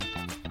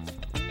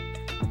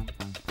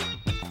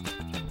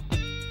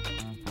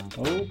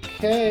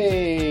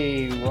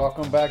Okay,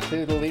 welcome back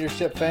to the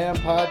Leadership Fan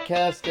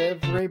Podcast,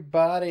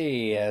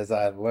 everybody. As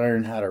I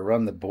learn how to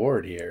run the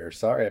board here,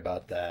 sorry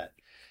about that.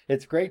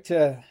 It's great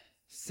to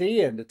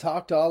see and to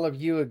talk to all of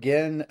you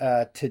again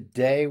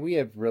today. We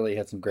have really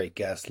had some great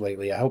guests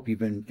lately. I hope you've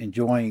been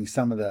enjoying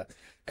some of the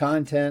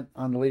content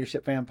on the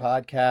Leadership Fan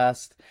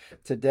Podcast.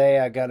 Today,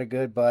 I got a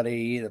good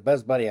buddy, the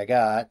best buddy I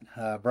got,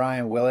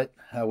 Brian Willett,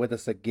 with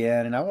us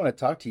again, and I want to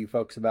talk to you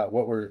folks about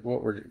what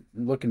we're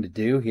looking to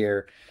do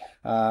here.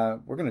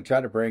 We're going to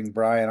try to bring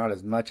Brian on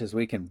as much as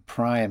we can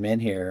pry him in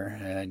here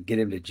and get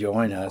him to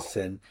join us.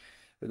 And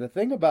the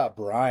thing about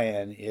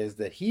Brian is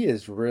that he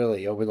is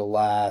really over the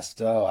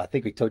last, I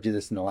think we told you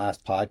this in the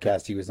last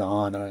podcast he was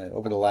on,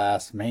 over the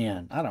last,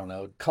 I don't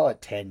know, call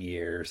it 10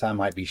 years. I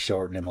might be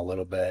shorting him a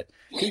little bit.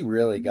 He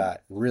really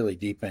got really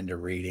deep into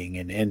reading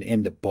and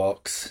into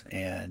books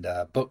and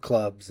book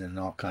clubs and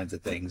all kinds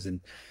of things.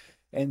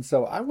 And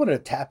so I want to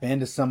tap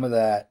into some of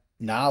that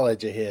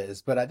knowledge of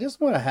his, but I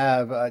just want to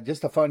have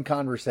just a fun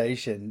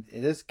conversation.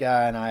 This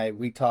guy and I,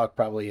 we talk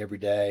probably every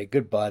day,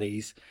 good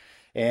buddies,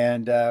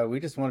 and we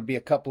just want to be a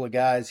couple of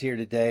guys here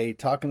today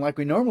talking like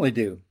we normally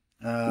do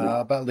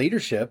about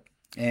leadership.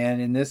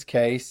 And in this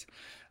case,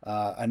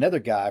 another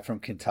guy from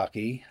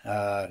Kentucky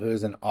who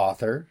is an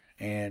author,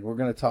 and we're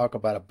going to talk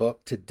about a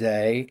book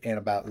today and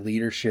about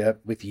leadership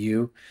with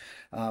you.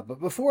 But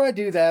before I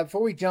do that,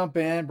 before we jump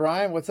in,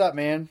 Brian, what's up,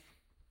 man?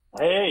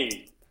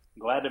 Hey,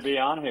 glad to be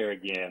on here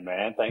again,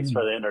 man. Thanks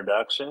for the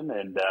introduction.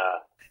 And,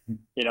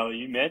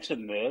 you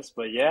mentioned this,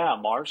 but yeah,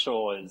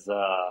 Marshall is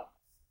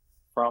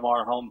from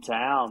our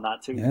hometown,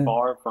 not too Yeah.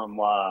 far from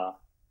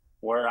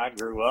where I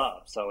grew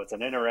up. So it's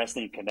an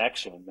interesting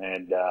connection.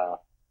 And,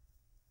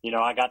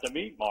 I got to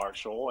meet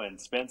Marshall and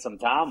spend some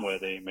time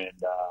with him, and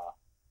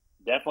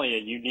definitely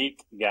a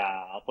unique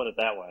guy. I'll put it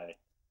that way.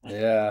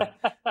 Yeah.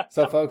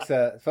 So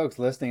folks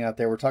listening out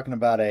there, we're talking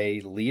about a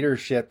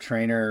leadership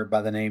trainer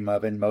by the name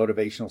of and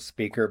motivational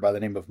speaker by the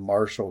name of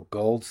Marshall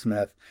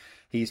Goldsmith.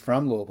 He's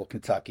from Louisville,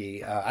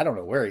 Kentucky. I don't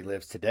know where he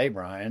lives today,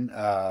 Brian,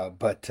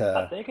 but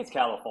I think it's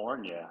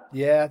California.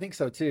 yeah, I think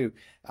so too.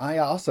 I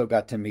also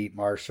got to meet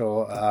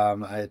Marshall.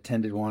 I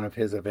attended one of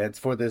his events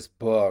for this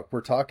book.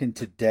 We're talking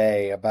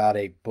today about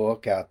a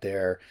book out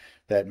there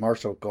that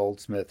Marshall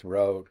Goldsmith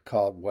wrote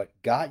called What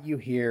Got You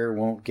Here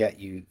Won't Get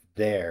You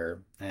There.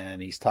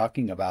 And he's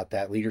talking about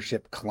that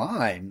leadership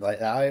climb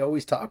like I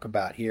always talk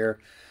about here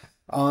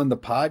on the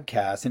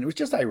podcast. And it was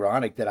just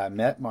ironic that I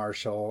met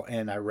Marshall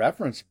and I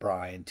referenced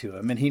Brian to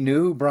him and he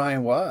knew who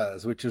Brian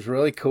was, which was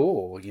really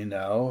cool.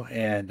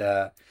 And,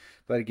 but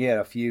again,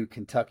 a few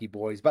Kentucky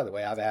boys. By the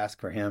way, I've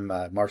asked for him,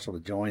 Marshall, to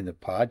join the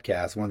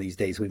podcast. One of these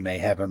days we may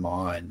have him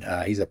on.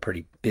 He's a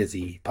pretty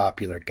busy,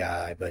 popular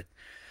guy. But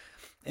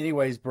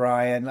anyways,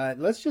 Brian,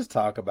 let's just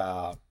talk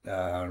about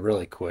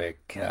really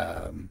quick.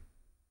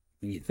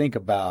 When you think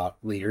about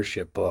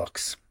leadership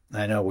books,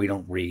 I know we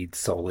don't read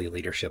solely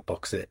leadership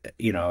books at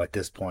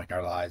this point in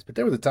our lives, but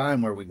there was a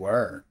time where we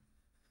were.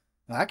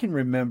 I can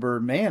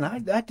remember, man, I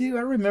do.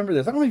 I remember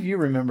this. I don't know if you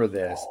remember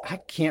this. I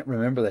can't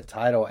remember the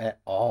title at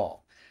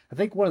all. I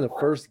think one of the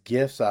first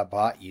gifts I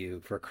bought you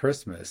for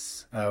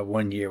Christmas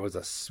one year was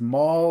a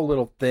small,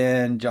 little,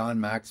 thin John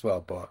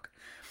Maxwell book.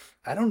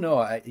 I don't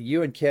know.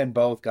 You and Ken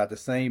both got the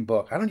same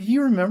book. I don't. Do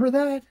you remember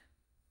that?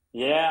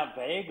 Yeah,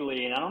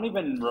 vaguely. And I don't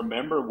even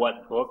remember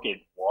what book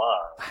it I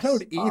was.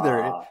 don't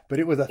either, but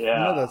it was one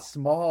of the Yeah,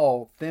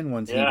 small, thin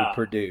ones he would yeah,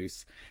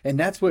 produce, and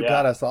that's what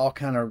got yeah, us all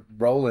kind of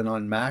rolling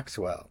on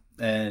Maxwell.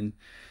 And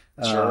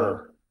uh,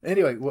 sure.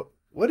 anyway,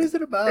 what is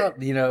it about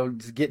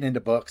just getting into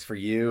books for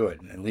you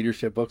and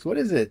leadership books? What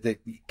is it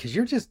that because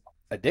you're just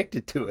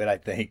addicted to it? I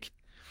think.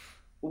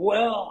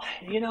 Well,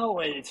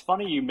 it's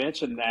funny you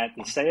mentioned that,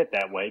 to say it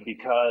that way,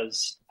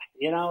 because,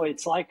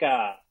 it's like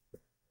I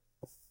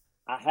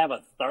have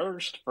a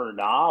thirst for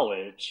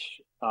knowledge.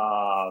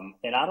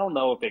 And I don't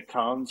know if it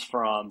comes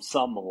from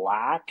some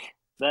lack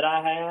that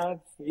I have,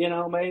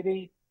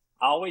 maybe.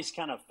 I always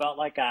kind of felt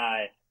like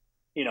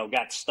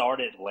got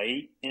started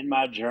late in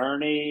my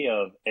journey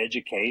of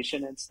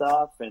education and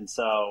stuff. And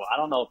so I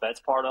don't know if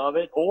that's part of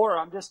it, or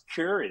I'm just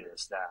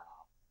curious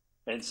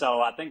now. And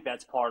so I think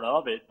that's part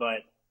of it. But,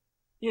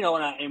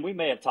 and we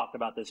may have talked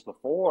about this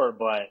before,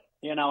 but,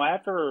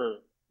 after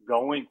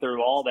going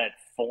through all that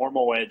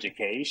formal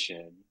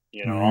education,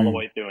 all the Hmm.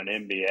 way through an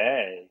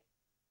MBA,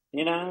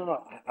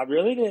 I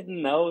really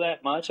didn't know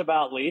that much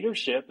about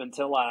leadership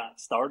until I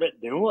started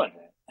doing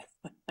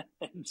it.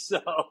 And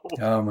so,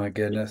 Oh my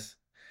goodness!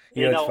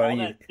 It's all funny.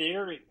 that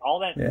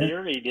Yeah.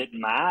 theory didn't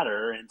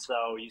matter. And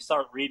so you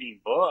start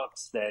reading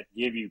books that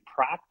give you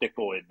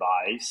practical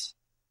advice,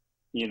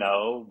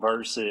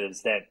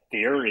 versus that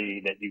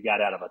theory that you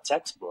got out of a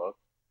textbook.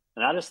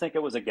 And I just think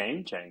it was a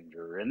game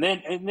changer. And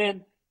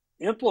then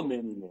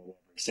implementing it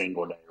every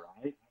single day,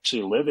 right?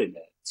 Actually living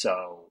it.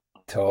 So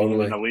being in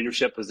Totally. a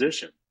leadership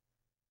position.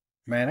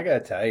 Man, I gotta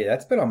tell you,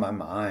 that's been on my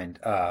mind.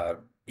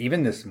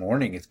 Even this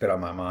morning, it's been on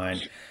my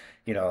mind.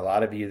 a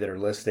lot of you that are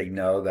listening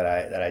know that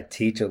I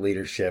teach a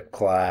leadership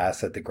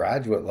class at the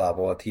graduate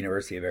level at the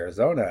University of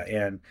Arizona.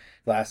 And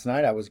last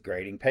night I was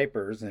grading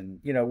papers, and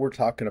we're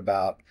talking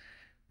about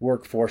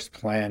workforce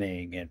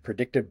planning and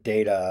predictive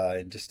data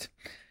and just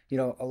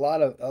a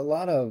lot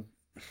of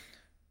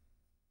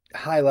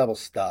high level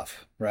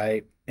stuff,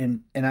 right?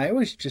 And I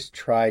always just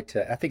try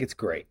to. I think it's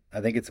great.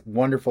 I think it's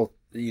wonderful,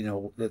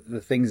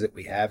 the things that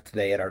we have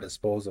today at our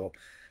disposal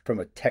from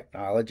a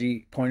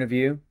technology point of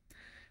view.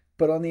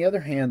 But on the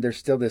other hand, there's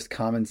still this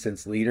common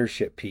sense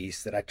leadership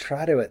piece that I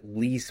try to at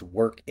least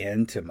work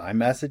into my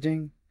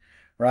messaging,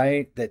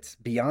 right? That's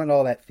beyond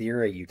all that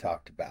theory you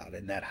talked about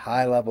and that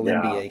high level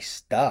Yeah. MBA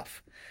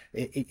stuff.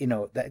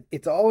 That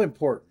it's all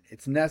important.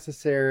 It's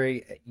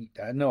necessary.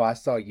 I know I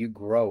saw you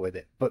grow with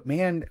it, but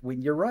man,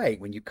 when you're right,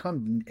 when you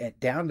come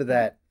down to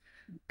that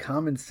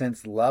common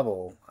sense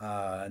level,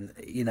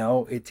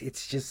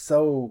 it's just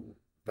so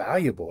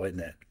valuable, isn't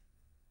it?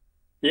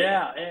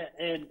 Yeah,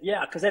 and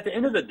yeah, because at the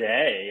end of the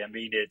day, I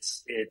mean,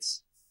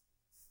 it's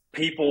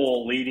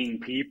people leading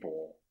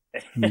people,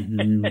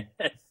 Hmm.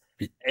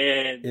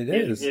 and It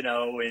is.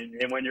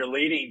 and when you're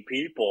leading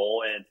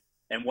people,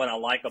 and what I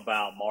like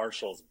about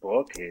Marshall's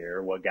book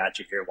here, what got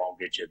you here won't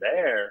get you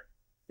there,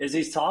 is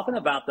he's talking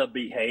about the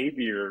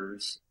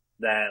behaviors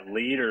that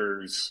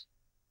leaders,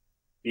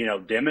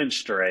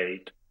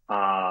 demonstrate,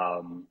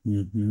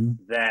 Hmm.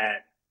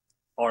 that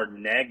are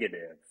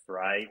negative,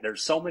 right?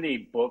 There's so many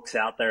books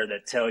out there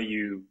that tell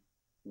you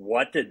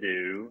what to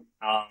do.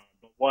 But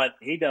what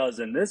he does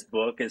in this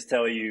book is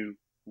tell you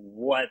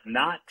what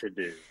not to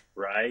do,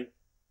 right?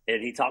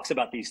 And he talks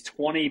about these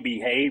 20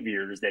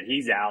 behaviors that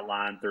he's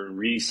outlined through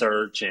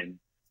research and,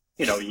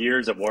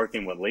 years of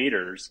working with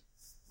leaders.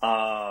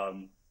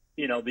 Um,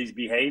 these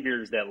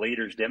behaviors that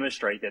leaders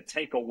demonstrate that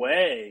take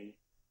away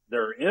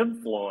their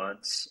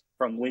influence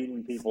from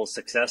leading people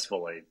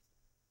successfully.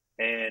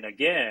 And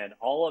again,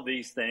 all of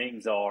these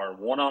things are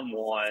one on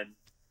one,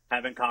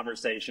 having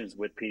conversations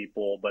with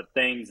people, but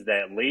things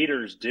that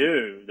leaders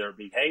do, their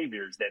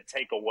behaviors that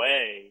take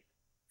away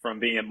from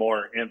being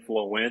more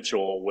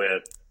influential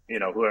with,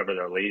 whoever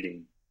they're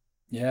leading.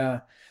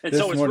 Yeah. And This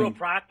so it's real morning,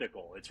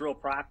 practical. It's real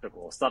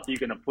practical stuff you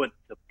can put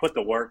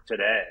to work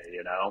today.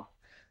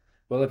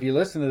 well, if you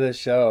listen to this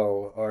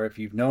show or if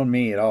you've known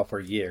me at all for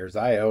years,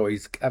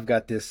 I've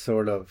got this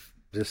sort of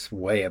this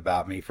way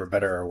about me for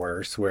better or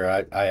worse,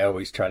 where I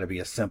always try to be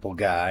a simple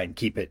guy and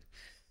keep it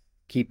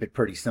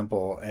pretty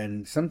simple.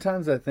 And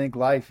sometimes I think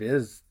life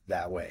is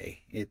that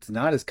way. It's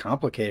not as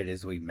complicated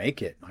as we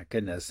make it, my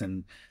goodness.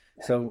 And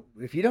so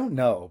if you don't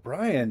know,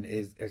 Brian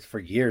is for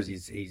years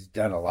he's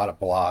done a lot of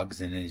blogs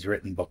and he's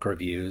written book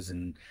reviews,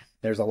 and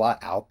there's a lot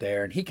out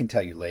there, and he can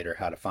tell you later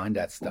how to find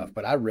that stuff.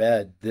 But I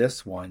read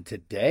this one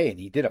today and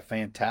he did a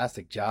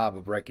fantastic job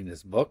of breaking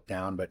this book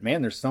down. But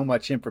man, there's so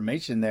much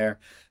information there.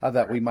 I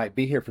thought we might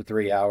be here for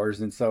 3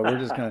 hours. And so we're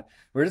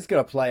just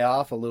gonna play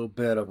off a little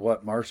bit of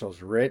what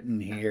Marshall's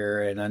written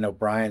here, and I know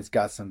Brian's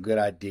got some good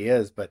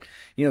ideas, but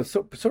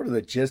so sort of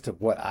the gist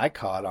of what I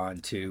caught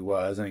on to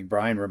was, I mean,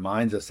 Brian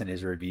reminds us in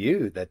his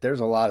review that there's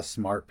a lot of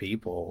smart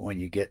people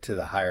when you get to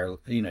the higher,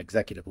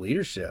 executive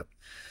leadership,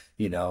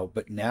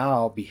 but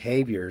now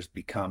behaviors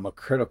become a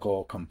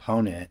critical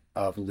component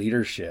of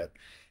leadership.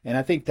 And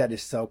I think that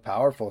is so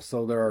powerful.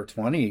 So there are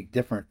 20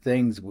 different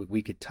things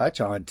we could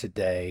touch on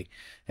today,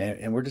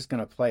 and we're just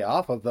going to play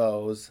off of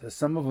those.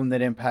 Some of them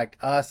that impact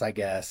us, I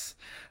guess,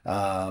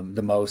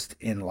 the most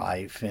in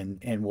life.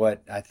 And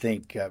what I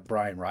think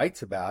Brian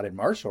writes about and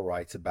Marshall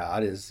writes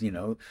about is,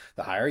 the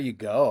higher you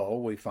go,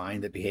 we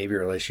find that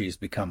behavioral issues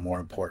become more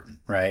important,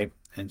 right?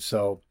 And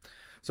so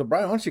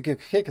Brian, why don't you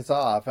kick us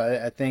off?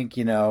 I think,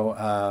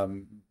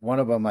 one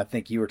of them I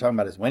think you were talking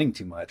about is winning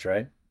too much,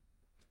 right?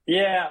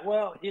 Yeah,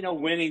 well,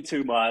 winning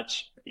too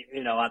much,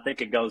 I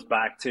think it goes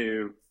back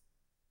to,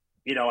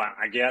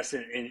 I guess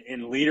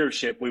in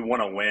leadership, we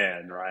want to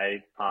win,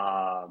 right?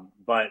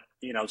 But,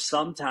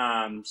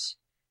 sometimes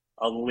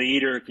a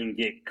leader can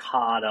get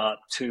caught up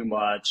too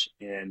much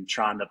in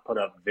trying to put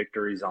up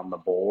victories on the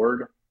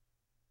board,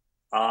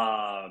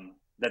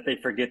 that they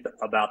forget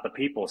about the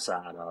people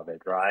side of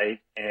it, right?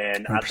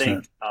 And I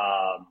think,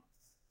 100%.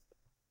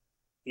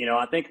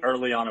 I think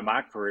early on in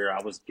my career,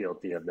 I was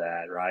guilty of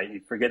that, right? You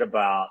forget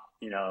about,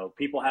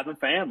 people having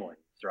families,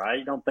 right?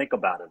 You don't think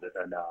about it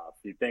enough.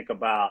 You think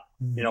about,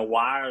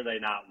 why are they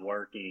not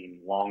working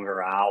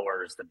longer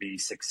hours to be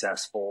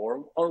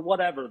successful or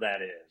whatever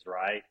that is,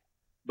 right?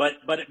 But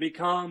it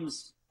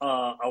becomes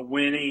a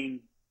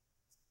winning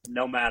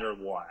no matter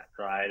what,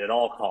 right? At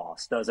all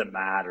costs, doesn't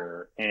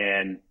matter.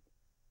 And,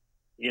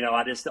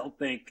 I just I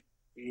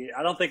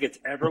don't think it's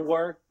ever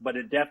worked, but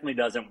it definitely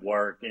doesn't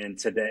work in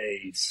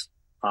today's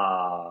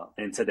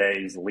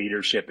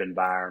leadership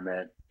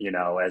environment.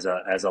 As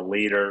a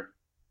leader,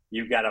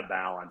 you've got to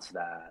balance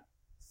that,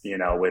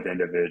 with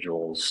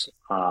individuals.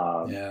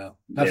 Yeah,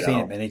 I've You seen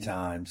it know, many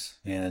times,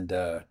 and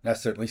I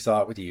certainly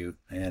saw it with you,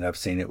 and I've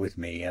seen it with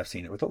me. I've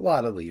seen it with a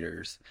lot of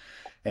leaders.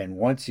 And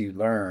once you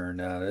learn,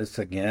 this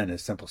again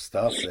is simple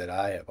stuff that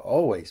I have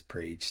always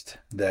preached,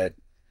 that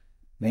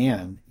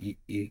man,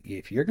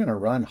 if you're going to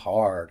run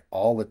hard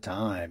all the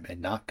time and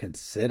not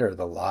consider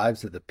the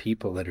lives of the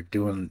people that are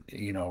doing,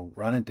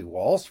 running through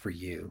walls for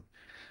you,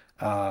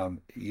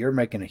 you're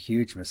making a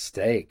huge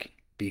mistake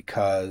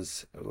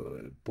because,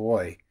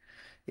 boy,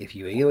 if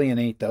you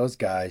alienate those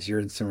guys, you're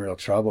in some real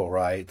trouble,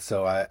 right?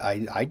 So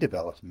I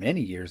developed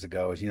many years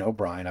ago, as you know,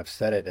 Brian, I've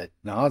said it at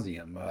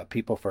nauseum,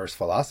 people first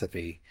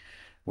philosophy,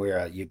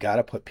 where you got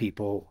to put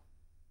people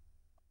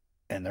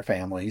and their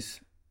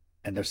families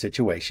and their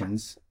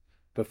situations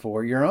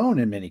before your own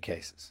in many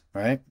cases,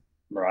 right?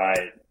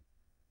 Right.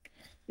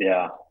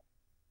 Yeah.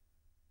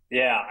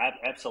 Yeah,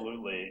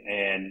 absolutely.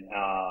 And,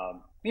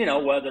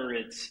 whether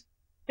it's,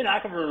 I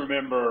can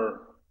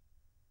remember,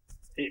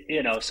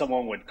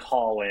 someone would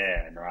call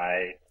in,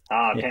 right?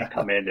 Oh, I can't Yeah.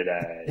 come in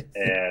today.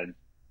 And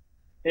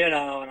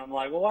I'm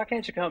like, well, why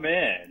can't you come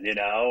in? And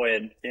I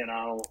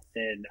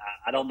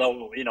don't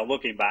know,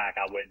 looking back,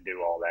 I wouldn't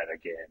do all that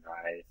again,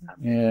 right? I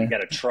mean, you Yeah.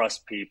 got to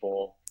trust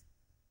people.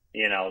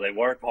 They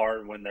work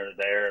hard when they're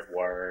there at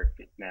work.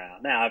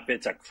 Now, if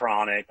it's a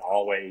chronic,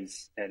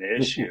 always an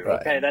issue,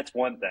 okay, Right. that's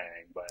one thing.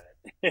 But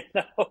Yeah,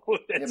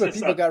 it's but just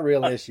people got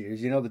real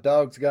issues. The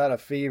dog's got a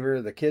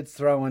fever, the kid's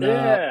throwing up,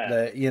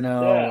 yeah,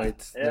 yeah,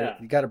 it's there. yeah,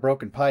 You got a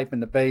broken pipe in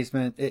the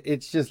basement.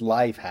 It's just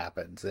life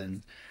happens,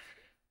 and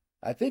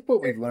I think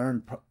what we've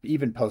learned,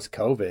 even post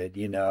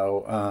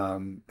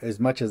COVID, as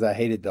much as I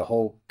hated the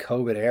whole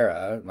COVID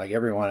era, like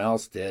everyone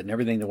else did, and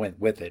everything that went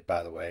with it,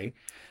 by the way,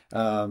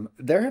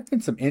 there have been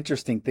some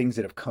interesting things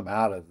that have come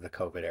out of the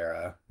COVID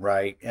era,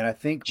 right? And I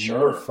think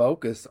more sure,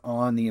 focus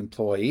on the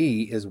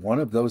employee is one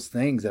of those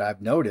things that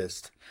I've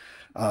noticed.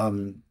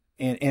 And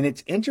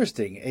it's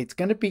interesting. It's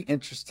going to be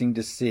interesting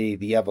to see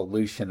the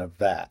evolution of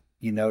that.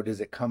 Does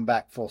it come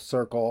back full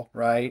circle,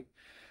 right?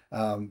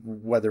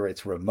 Whether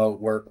it's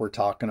remote work we're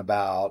talking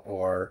about,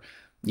 or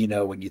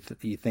when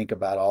you think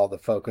about all the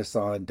focus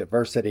on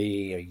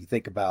diversity, or you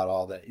think about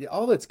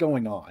all that's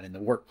going on in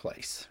the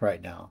workplace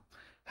right now.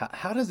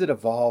 How does it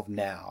evolve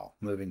now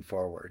moving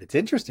forward? It's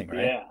interesting,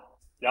 right? yeah.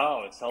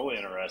 No, it's totally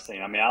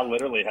interesting. I mean, I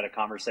literally had a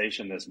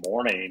conversation this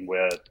morning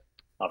with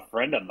a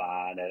friend of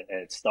mine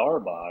at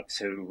Starbucks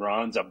who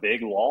runs a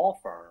big law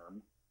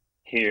firm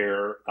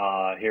here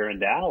in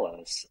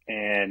Dallas,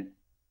 and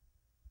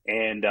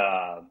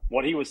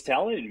what he was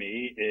telling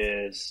me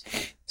is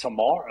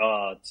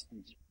tomorrow,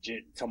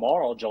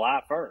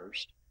 July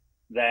 1st,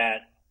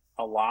 that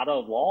a lot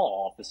of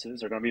law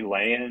offices are going to be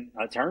laying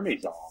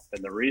attorneys off.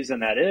 And the reason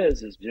that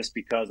is just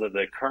because of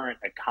the current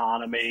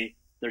economy.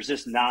 There's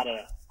just not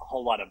a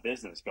whole lot of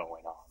business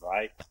going on,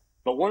 right?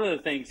 But one of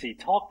the things he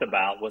talked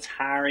about was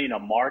hiring a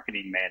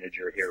marketing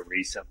manager here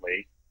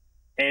recently.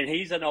 And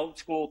he's an old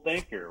school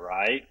thinker,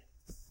 right?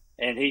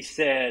 And he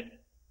said,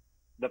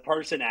 the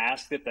person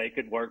asked if they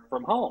could work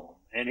from home.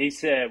 And he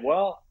said,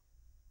 well,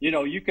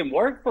 you can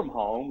work from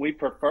home. We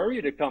prefer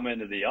you to come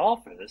into the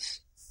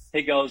office.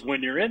 He goes,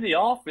 when you're in the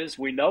office,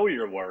 we know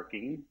you're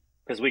working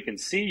because we can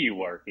see you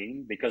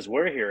working because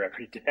we're here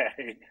every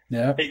day.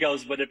 Yeah. He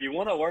goes, but if you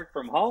want to work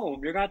from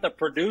home, you're going to have to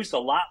produce a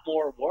lot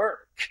more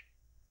work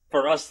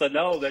for us to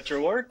know that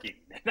you're working.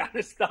 And I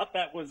just thought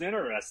that was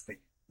interesting.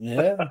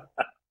 Yeah.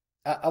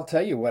 I'll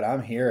tell you what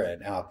I'm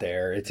hearing out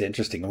there. It's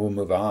interesting, and we'll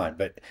move on.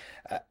 But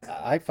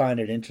I find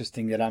it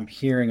interesting that I'm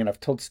hearing, and I've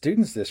told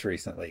students this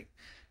recently,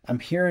 I'm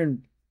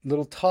hearing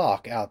little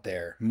talk out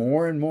there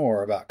more and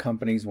more about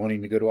companies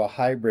wanting to go to a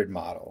hybrid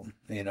model,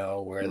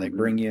 where they Mm-hmm.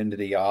 bring you into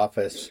the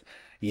office,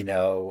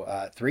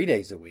 3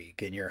 days a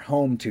week and you're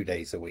home 2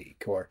 days a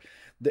week.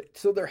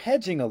 So they're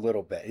hedging a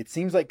little bit. It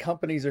seems like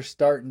companies are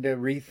starting to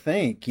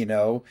rethink,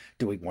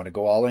 do we want to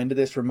go all into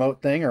this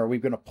remote thing, or are we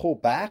going to pull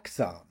back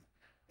some?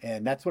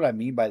 And that's what I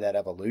mean by that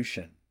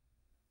evolution.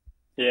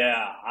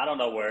 Yeah, I don't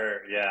know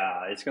where.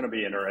 Yeah, it's going to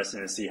be interesting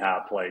to see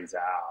how it plays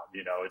out.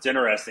 It's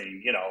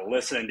interesting,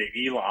 listening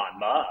to Elon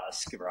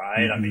Musk,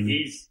 right? I mean,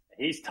 Hmm.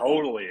 he's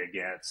totally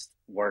against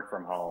work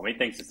from home. He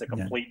thinks it's a Yeah.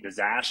 complete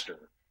disaster.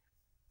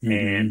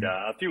 And Hmm.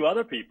 a few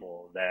other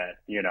people that,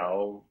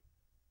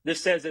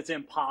 this says it's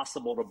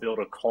impossible to build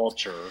a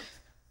culture,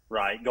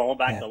 right? Going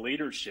back Yeah. to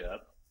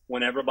leadership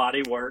when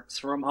everybody works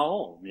from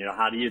home.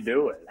 How do you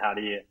do it? How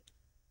do you?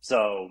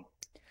 So,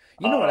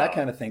 You know what I uh,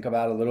 kind of think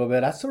about a little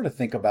bit? I sort of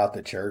think about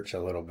the church a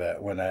little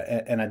bit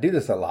and I do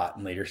this a lot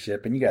in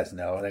leadership, and you guys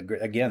know, and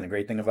again, the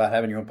great thing about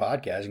having your own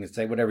podcast, you can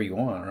say whatever you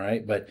want,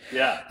 right? But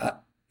yeah, uh,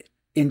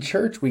 in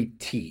church, we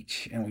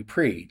teach and we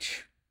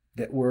preach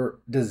that we're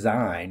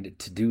designed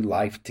to do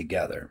life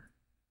together.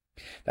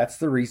 That's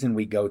the reason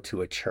we go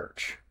to a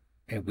church.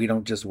 And we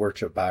don't just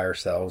worship by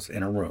ourselves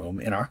in a room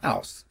in our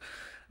house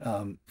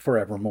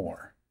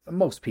forevermore.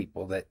 Most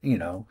people that,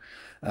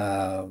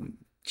 um,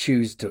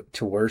 choose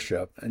to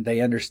worship, and they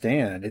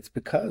understand it's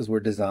because we're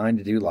designed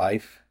to do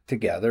life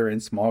together in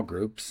small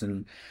groups,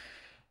 and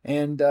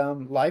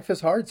life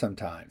is hard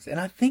sometimes. And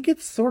I think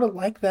it's sort of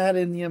like that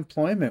in the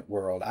employment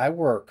world. I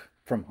work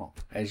from home,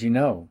 as you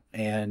know,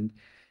 and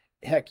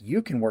heck,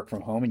 you can work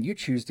from home and you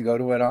choose to go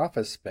to an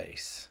office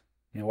space.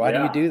 Why do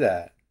you yeah. do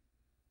that?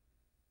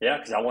 Yeah,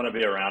 because I want to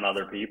be around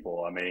other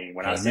people. I mean,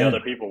 when I see other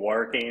Amen. people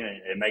working,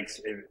 it makes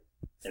it.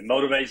 it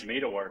motivates me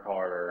to work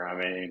harder. I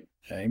mean,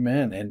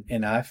 Amen.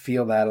 And I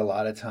feel that a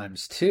lot of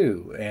times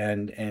too.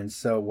 And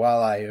so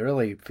while I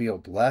really feel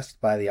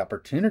blessed by the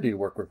opportunity to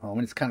work from home,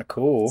 and it's kind of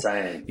cool,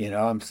 same.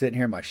 I'm sitting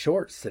here in my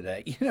shorts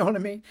today. You know what I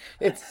mean?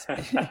 It's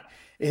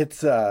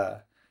it's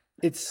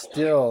it's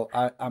still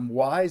I'm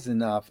wise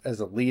enough as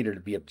a leader to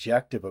be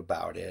objective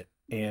about it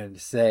and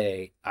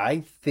say, I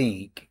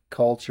think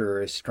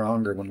culture is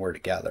stronger when we're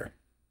together.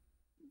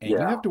 And you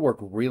Yeah. have to work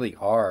really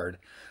hard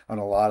on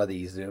a lot of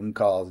these Zoom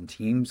calls and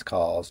Teams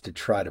calls to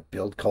try to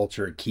build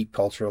culture and keep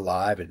culture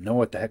alive and know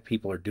what the heck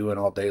people are doing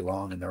all day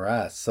long and the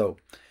rest. So,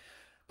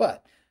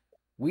 but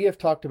we have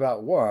talked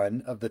about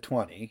one of the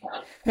 20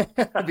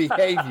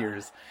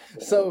 behaviors.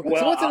 So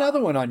Well, what's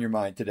another one on your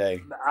mind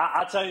today?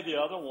 I'll tell you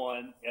the other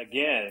one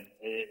again,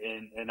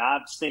 and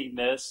I've seen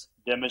this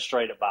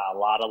demonstrated by a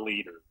lot of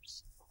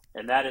leaders,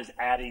 and that is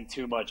adding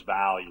too much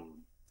value.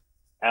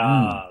 Mm,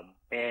 Um,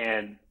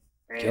 and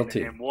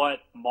guilty. and what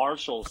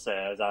Marshall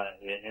says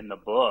in the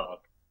book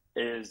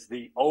is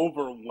the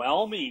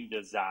overwhelming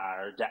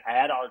desire to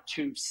add our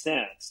 2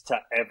 cents to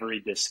every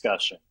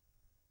discussion.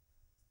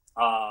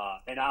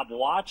 And I've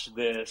watched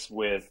this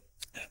with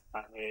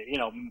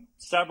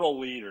several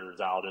leaders.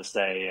 I'll just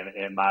say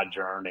in my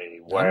journey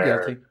I'm where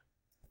guilty.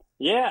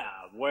 yeah,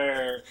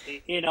 where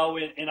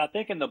and I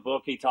think in the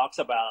book he talks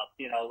about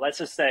let's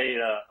just say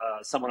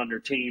someone on your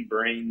team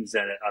brings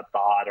a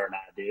thought or an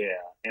idea,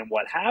 and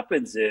what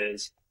happens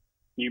is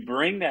you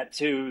bring that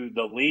to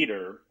the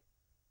leader,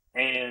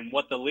 and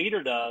what the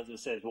leader does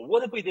is says, "Well,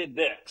 what if we did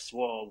this?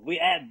 Well, we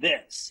add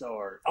this,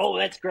 or oh,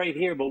 that's great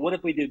here, but what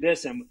if we do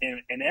this?" And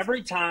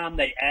every time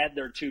they add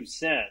their 2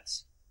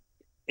 cents,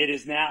 it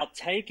is now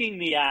taking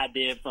the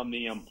idea from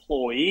the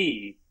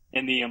employee,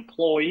 and the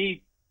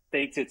employee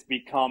thinks it's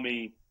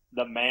becoming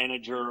the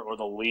manager or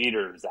the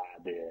leader's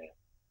idea.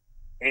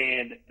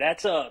 And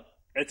it's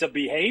a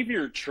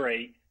behavior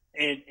trait.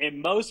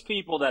 And most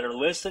people that are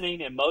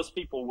listening, and most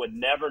people would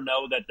never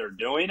know that they're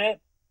doing it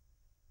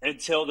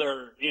until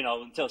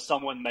until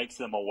someone makes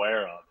them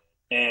aware of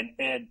it.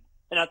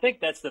 And I think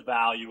that's the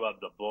value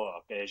of the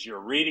book. As you're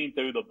reading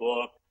through the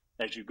book,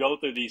 as you go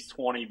through these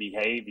 20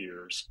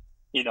 behaviors,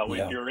 if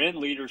Yeah. you're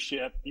in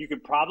leadership, you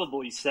could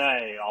probably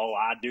say, "Oh,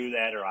 I do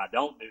that," or "I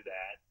don't do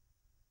that."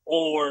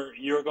 Or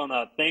you're going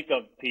to think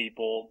of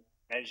people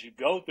as you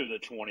go through the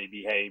 20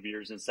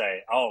 behaviors and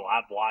say, "Oh,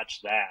 I've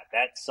watched that.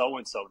 That so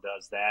and so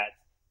does that."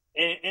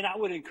 And I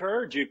would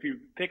encourage you, if you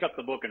pick up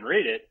the book and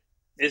read it,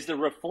 is to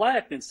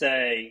reflect and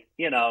say,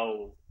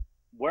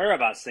 where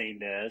have I seen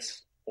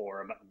this?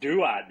 Or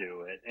do I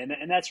do it?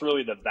 And that's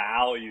really the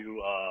value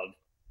of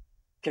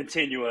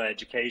continual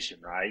education,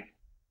 right?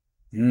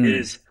 Mm.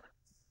 Is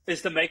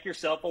is to make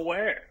yourself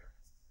aware,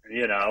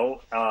 you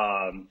know?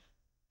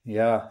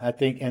 Yeah, I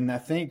think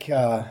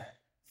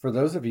for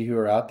those of you who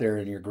are out there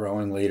and you're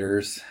growing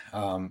leaders,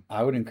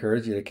 I would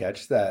encourage you to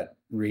catch that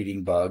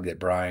reading bug that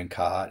Brian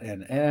caught.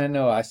 And I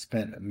know I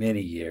spent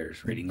many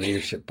years reading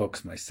leadership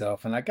books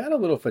myself, and I got a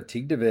little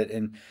fatigued of it.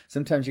 And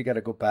sometimes you got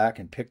to go back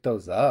and pick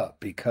those up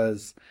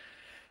because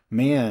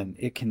man,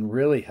 it can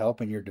really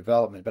help in your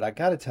development. But I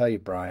got to tell you,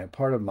 Brian,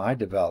 part of my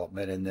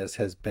development in this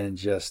has been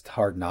just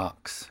hard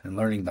knocks and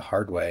learning the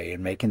hard way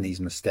and making these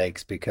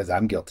mistakes because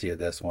I'm guilty of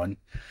this one.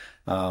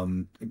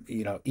 Um,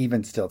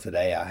 even still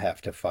today, I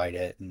have to fight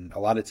it. And a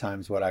lot of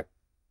times, what I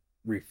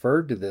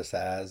referred to this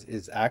as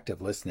is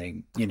active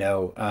listening.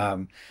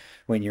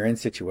 When you're in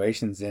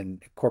situations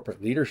in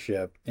corporate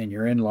leadership and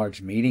you're in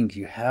large meetings,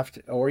 you have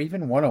to, or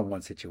even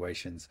one-on-one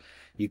situations,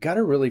 you got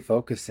to really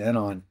focus in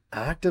on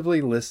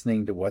actively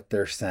listening to what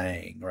they're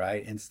saying,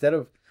 right? Instead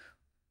of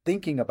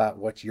thinking about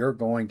what you're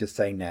going to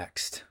say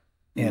next.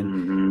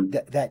 And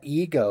Mm-hmm. that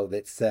ego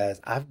that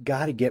says, I've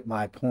got to get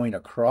my point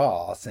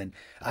across and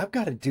I've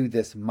got to do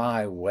this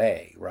my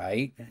way,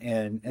 right?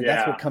 And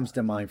that's what Yeah, comes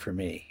to mind for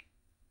me.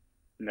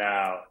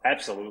 no,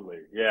 absolutely.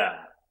 Yeah.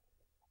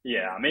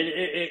 Yeah. I mean,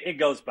 it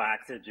goes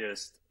back to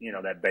just,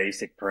 that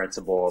basic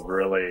principle of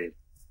really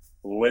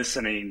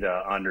listening to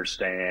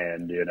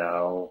understand,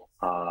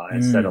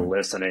 instead of Mm.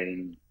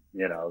 listening,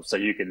 so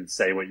you can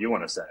say what you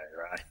want to say,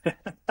 right?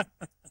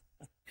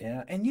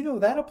 Yeah,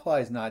 and that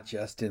applies not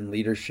just in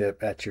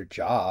leadership at your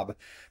job,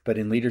 but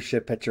in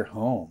leadership at your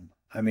home.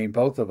 I mean,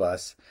 both of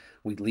us,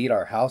 we lead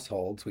our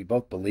households. We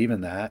both believe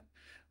in that,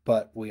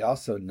 but we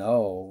also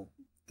know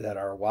that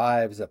our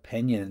wives'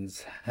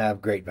 opinions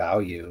have great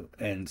value.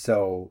 And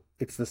so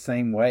it's the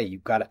same way.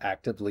 You've got to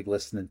actively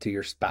listen to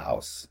your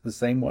spouse the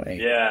same way.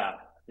 Yeah.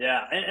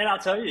 Yeah. And I'll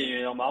tell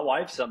you, my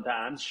wife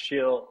sometimes she,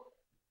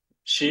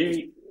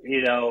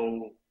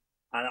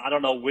 I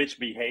don't know which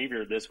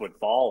behavior this would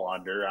fall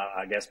under.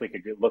 I guess we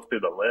could look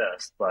through the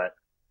list, but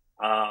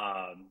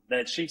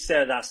that she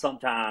says I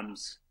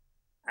sometimes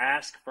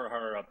ask for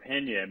her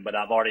opinion, but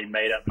I've already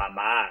made up my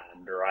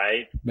mind,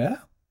 right? Yeah,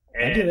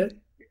 I get And it.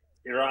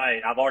 you're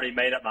right, I've already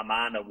made up my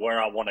mind of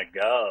where I want to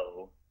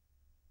go,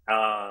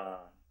 uh,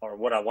 or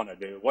what I want to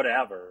do,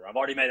 whatever. I've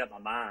already made up my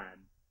mind,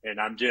 and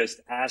I'm just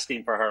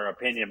asking for her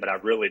opinion, but I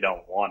really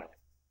don't want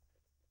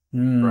it,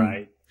 Mm.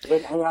 right?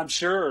 And I'm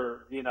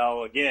sure,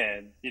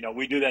 again,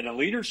 we do that in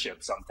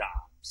leadership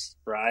sometimes,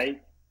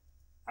 right?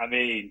 I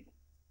mean,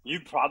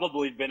 you've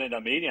probably been in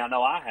a meeting, I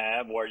know I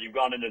have, where you've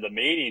gone into the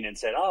meeting and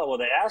said, oh, well,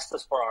 they asked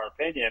us for our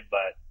opinion,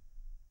 but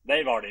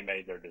they've already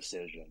made their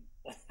decision.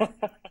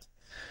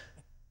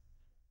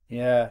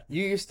 Yeah,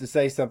 you used to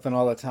say something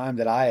all the time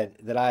that I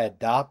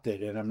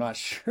adopted, and I'm not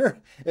sure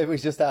it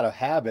was just out of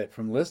habit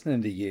from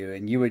listening to you.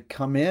 And you would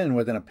come in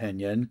with an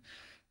opinion,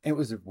 it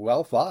was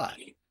well thought,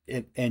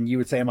 and you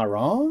would say, "Am I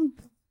wrong?"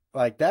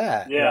 Like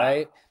that, Yeah.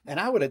 right? And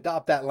I would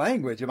adopt that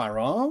language. Am I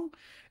wrong?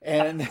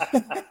 And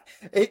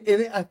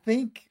I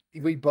think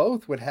we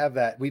both would have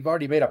that. We've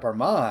already made up our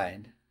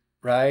mind,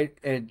 right?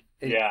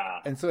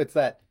 Yeah. And so it's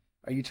that.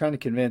 Are you trying to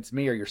convince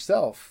me or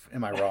yourself?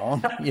 Am I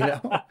wrong?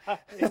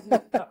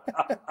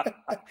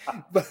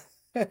 But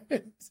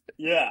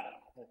Yeah.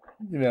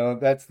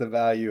 that's the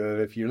value of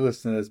if you're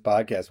listening to this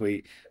podcast.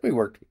 We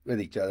worked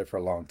with each other for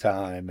a long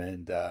time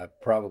and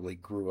probably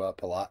grew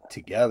up a lot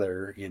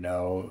together,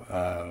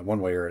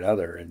 one way or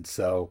another. And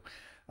so,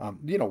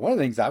 one of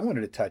the things I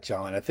wanted to touch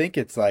on, I think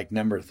it's like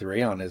number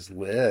 3 on his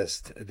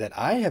list that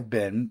I have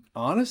been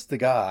honest to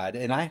God,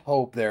 and I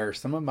hope there are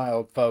some of my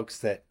old folks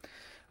that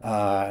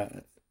uh,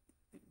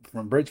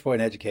 from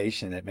Bridgepoint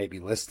Education that may be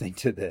listening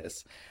to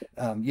this.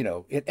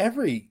 At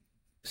every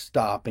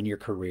stop in your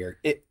career,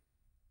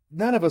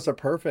 none of us are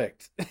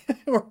perfect.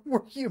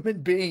 We're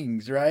human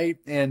beings, right?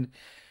 And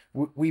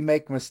we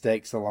make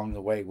mistakes along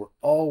the way. We're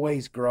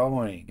always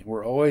growing.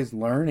 We're always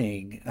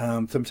learning,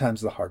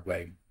 sometimes the hard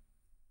way.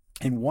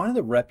 And one of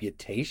the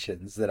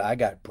reputations that I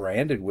got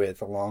branded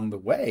with along the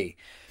way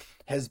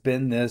has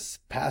been this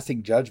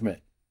passing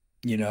judgment,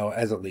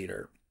 as a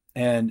leader.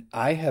 And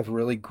I have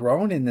really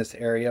grown in this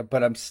area,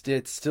 but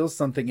it's still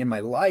something in my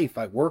life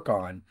I work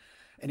on.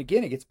 And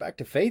again, it gets back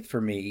to faith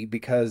for me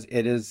because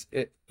it's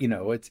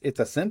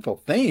a sinful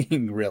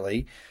thing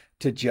really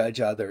to judge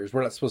others.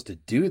 We're not supposed to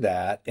do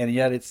that. And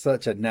yet it's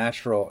such a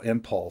natural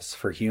impulse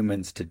for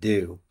humans to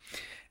do.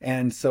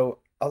 And so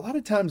a lot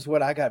of times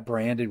what I got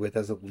branded with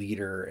as a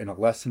leader and a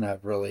lesson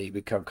I've really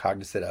become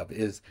cognizant of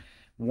is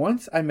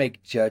once I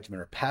make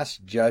judgment or pass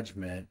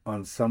judgment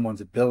on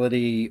someone's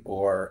ability,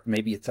 or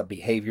maybe it's a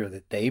behavior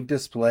that they've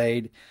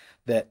displayed,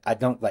 that I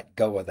don't let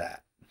go of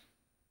that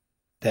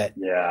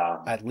Yeah.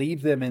 I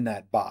leave them in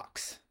that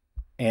box.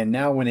 And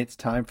now when it's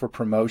time for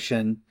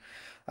promotion,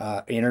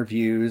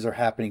 interviews are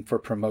happening for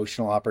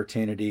promotional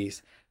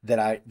opportunities, that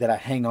I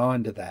hang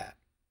on to that.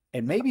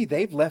 And maybe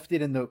they've left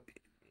it in the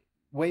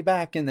way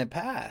back in the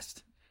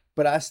past,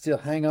 but I still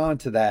hang on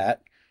to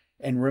that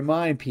and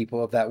remind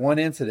people of that one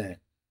incident,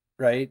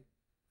 right?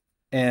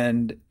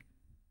 And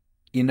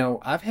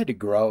I've had to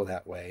grow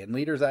that way. And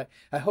leaders, I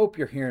hope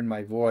you're hearing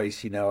my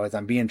voice, as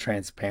I'm being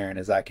transparent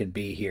as I can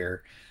be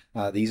here.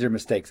 These are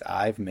mistakes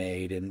I've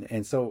made.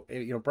 And so,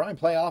 Brian,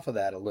 play off of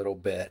that a little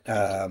bit.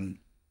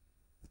 If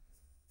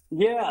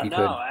Yeah, you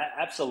no, could.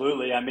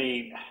 absolutely. I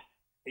mean,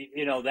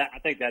 that I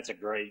think that's a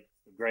great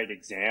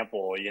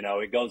example.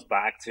 It goes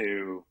back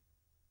to,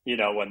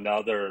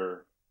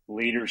 another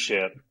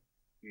leadership,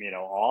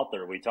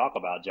 author. We talk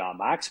about John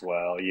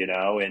Maxwell,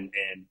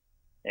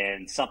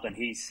 and something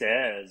he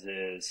says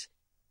is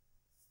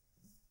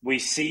we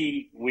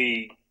see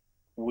we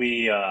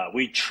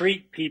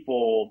treat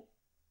people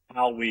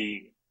how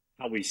we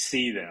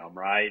see them,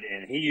 right?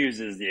 And he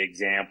uses the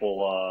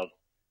example of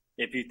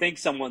if you think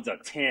someone's a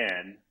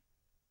 10,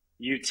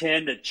 you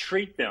tend to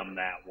treat them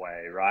that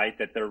way, right?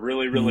 That they're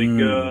really, really Mm,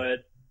 good.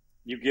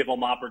 You give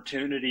them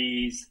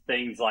opportunities,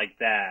 things like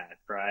that,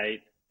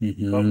 right?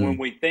 But when hmm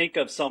we think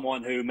of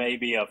someone who may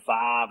be a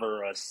 5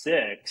 or a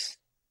 6,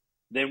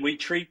 then we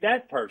treat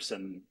that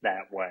person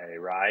that way,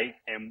 right?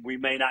 And we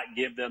may not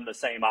give them the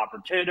same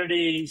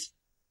opportunities.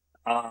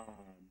 Um,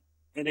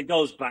 and it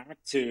goes back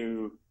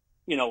to,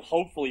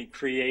 hopefully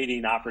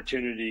creating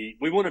opportunity.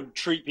 We want to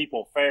treat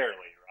people fairly,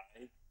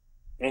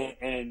 right?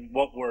 And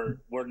what we're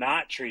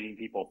not treating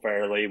people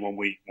fairly when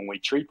we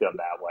treat them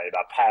that way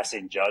by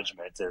passing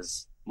judgments,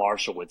 as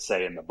Marshall would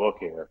say in the book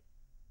here.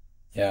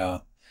 Yeah.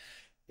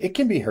 It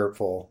can be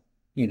hurtful,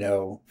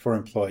 for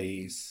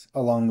employees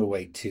along the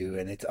way too.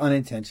 And it's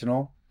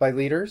unintentional by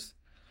leaders.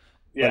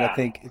 But I Yeah,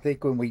 think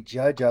when we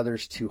judge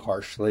others too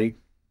harshly,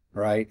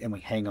 right, and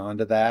we hang on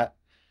to that,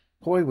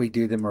 boy, we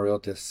do them a real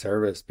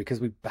disservice because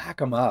we back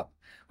them up.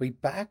 We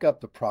back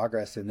up the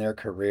progress in their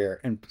career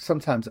and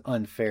sometimes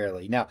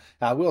unfairly. Now,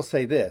 I will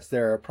say this,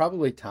 there are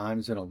probably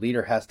times when a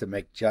leader has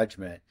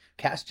to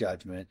cast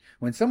judgment,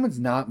 when someone's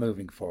not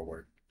moving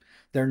forward.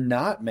 They're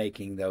not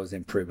making those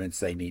improvements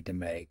they need to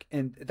make.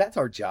 And that's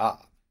our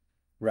job,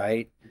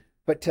 right?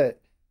 But to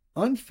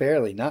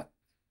unfairly not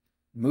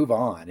move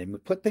on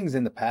and put things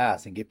in the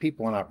past and give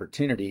people an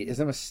opportunity is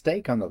a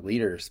mistake on the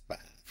leader's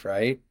behalf,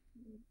 right?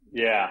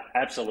 yeah,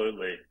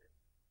 absolutely.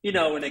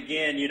 And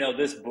again,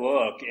 this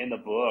book, in the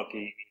book,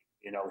 he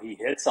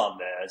hits on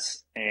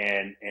this,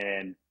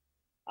 and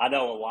I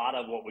know a lot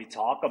of what we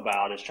talk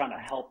about is trying to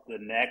help the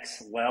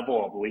next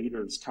level of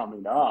leaders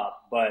coming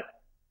up. But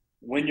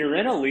when you're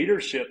in a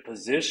leadership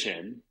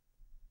position,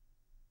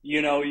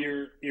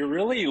 you're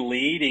really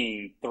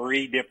leading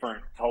three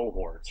different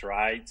cohorts,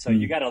 right? So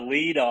you Mm, got to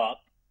lead up,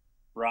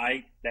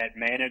 right? That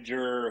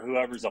manager,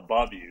 whoever's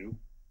above you.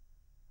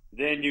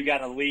 Then you got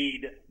to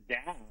lead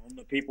down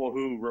the people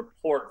who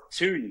report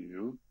to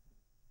you.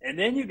 And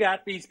then you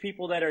got these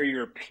people that are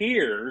your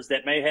peers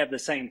that may have the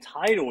same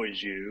title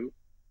as you.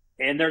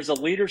 And there's a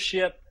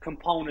leadership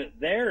component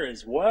there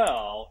as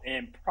well.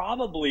 And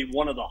probably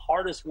one of the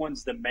hardest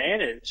ones to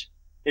manage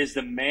is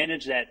to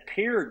manage that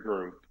peer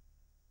group.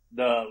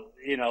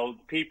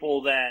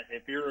 People that,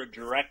 if you're a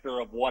director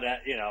of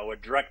a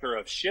director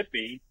of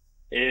shipping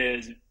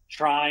is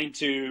trying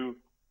to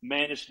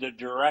manage the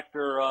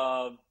director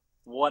of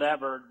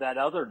whatever that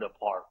other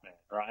department,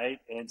 right?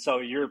 And so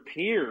your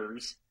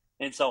peers,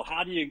 and so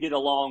how do you get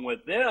along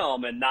with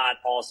them and not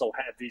also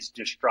have these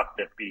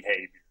destructive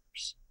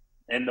behaviors?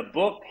 And the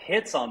book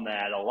hits on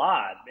that a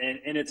lot.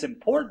 And it's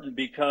important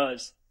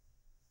because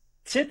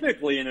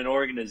typically in an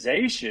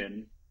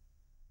organization,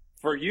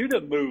 for you to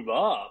move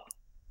up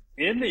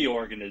in the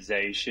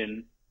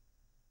organization,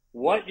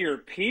 what your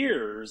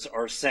peers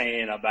are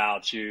saying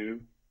about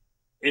you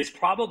is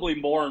probably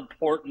more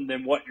important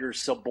than what your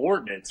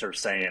subordinates are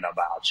saying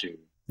about you.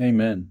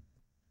 amen.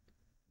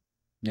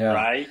 Yeah.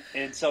 Right.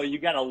 And so you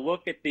got to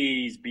look at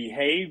these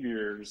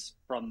behaviors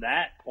from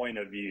that point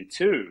of view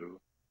too.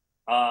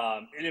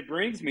 And it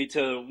brings me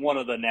to one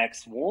of the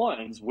next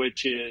ones,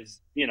 which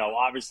is,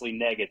 obviously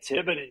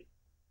negativity.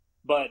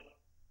 But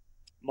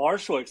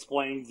Marshall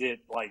explains it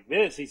like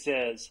this. He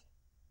says,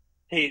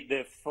 hey,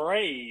 the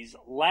phrase,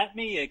 let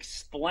me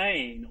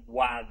explain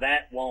why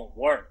that won't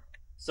work.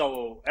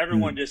 So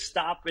everyone Mm. just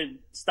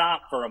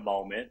stop for a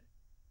moment.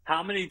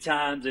 How many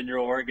times in your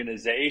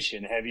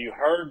organization have you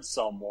heard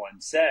someone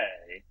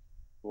say,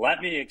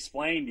 let me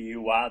explain to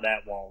you why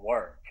that won't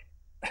work?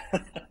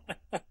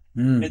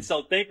 And Mm.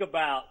 so think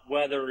about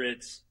whether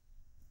it's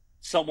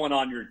someone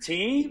on your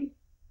team,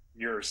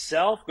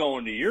 yourself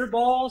going to your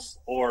boss,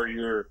 or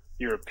your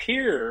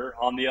peer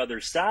on the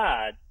other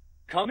side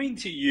coming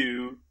to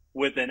you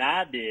with an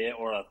idea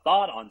or a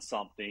thought on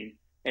something,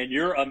 and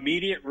your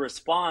immediate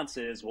response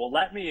is, well,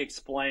 let me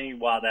explain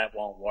why that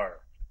won't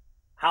work.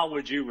 How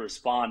would you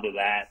respond to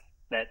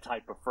that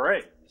type of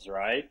phrase,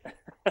 right?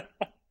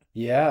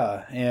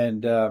 Yeah,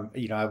 and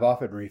I've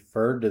often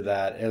referred to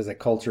that as a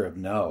culture of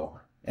no,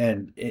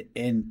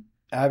 and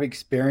I've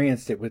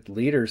experienced it with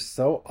leaders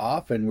so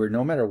often, where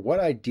no matter what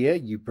idea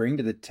you bring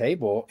to the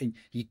table, and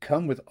you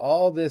come with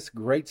all this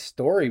great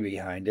story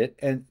behind it,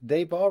 and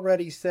they've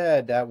already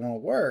said that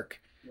won't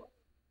work,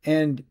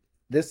 and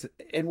this,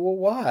 and well,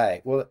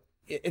 why? Well,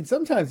 and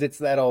sometimes it's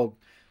that old,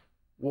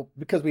 well,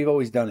 because we've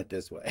always done it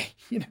this way,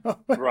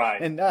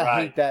 Right, and I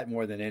right. hate that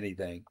more than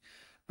anything.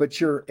 But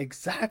you're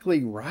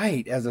exactly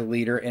right as a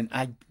leader, and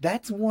I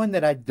that's one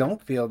that I don't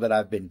feel that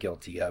I've been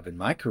guilty of in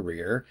my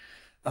career,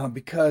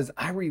 because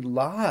I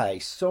rely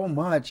so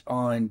much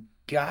on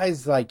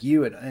guys like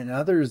you and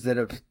others that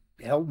have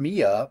held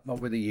me up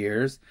over the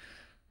years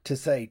to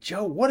say,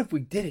 Joe, what if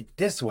we did it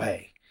this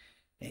way?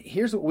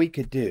 Here's what we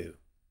could do.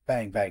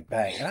 Bang, bang,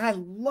 bang. And I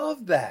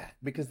love that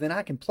because then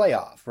I can play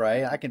off,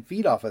 right? I can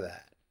feed off of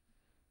that.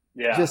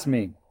 Yeah. Just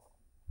me.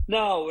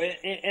 No,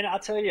 and I'll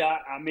tell you,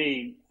 I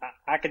mean,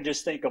 I can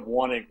just think of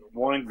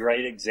one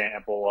great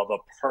example of a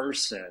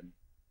person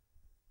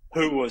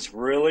who was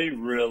really,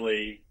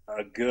 really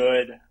a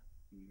good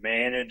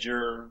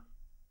manager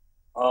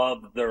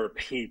of their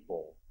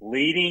people,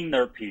 leading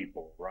their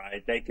people,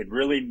 right? They could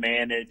really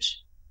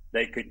manage,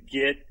 they could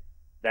get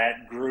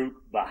that group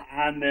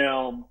behind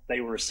them, they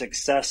were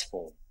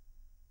successful.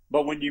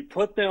 But when you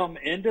put them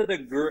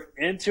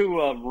into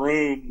a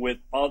room with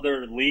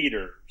other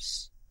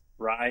leaders,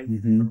 right?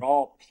 Hmm. They're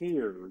all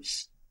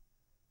peers.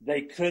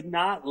 They could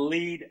not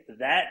lead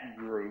that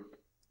group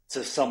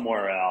to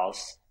somewhere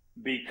else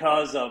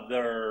because of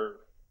their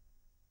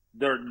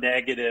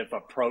negative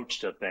approach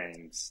to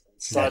things,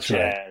 That's such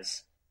right.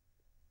 as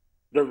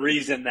the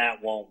reason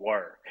that won't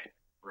work,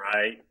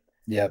 right?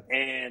 Yep.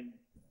 And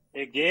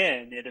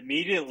again, it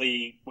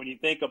immediately, when you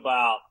think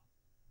about,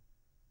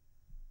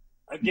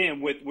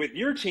 again, with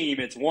your team,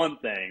 it's one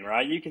thing,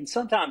 right? You can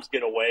sometimes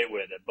get away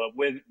with it, but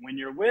when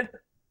you're with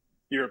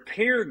your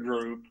peer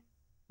group,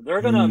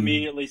 they're going to Mm.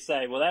 immediately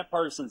say, well, that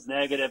person's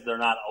negative. They're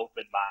not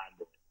open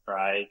minded,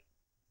 right?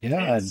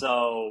 Yeah. And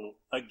so,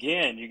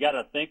 again, you got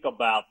to think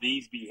about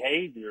these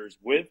behaviors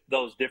with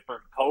those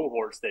different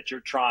cohorts that you're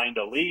trying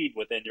to lead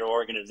within your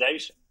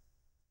organization.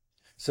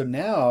 So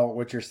now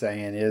what you're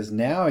saying is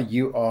now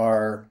you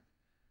are,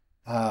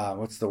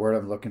 what's the word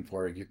I'm looking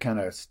for? You're kind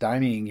of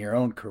stymieing your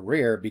own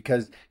career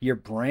because you're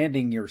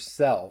branding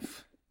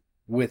yourself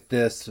with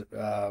this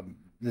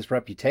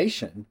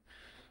reputation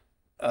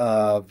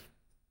of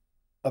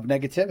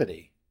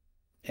negativity,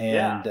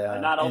 Yeah, and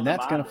and not open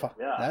minded.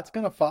 Yeah. that's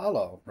gonna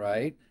follow,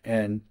 right?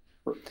 And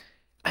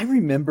I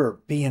remember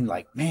being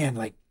like, man,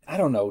 like I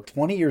don't know,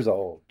 20 years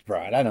old,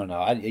 Brian. I don't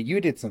know.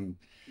 You did some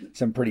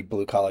pretty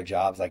blue collar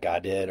jobs like I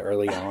did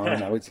early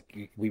on.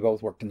 We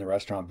both worked in the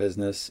restaurant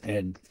business,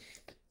 and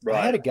I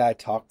had Right. a guy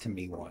talk to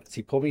me once.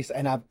 He pulled me,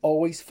 and I've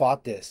always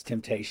fought this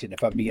temptation,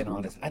 if I'm being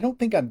honest. I don't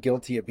think I'm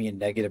guilty of being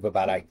negative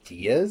about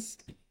ideas,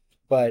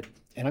 but,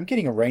 and I'm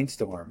getting a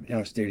rainstorm in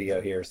our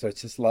studio here, so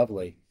it's just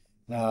lovely.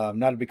 I'm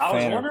not a big I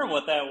was fan of, wondering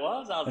what that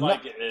was. I was I'm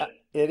like, not,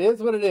 it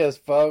is what it is,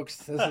 folks.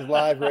 This is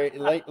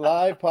late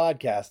live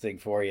podcasting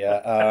for you.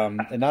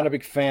 And not a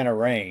big fan of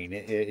rain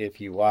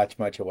if you watch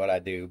much of what I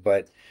do,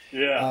 yeah.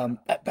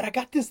 but I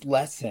got this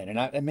lesson,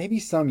 and maybe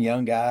some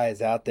young guys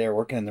out there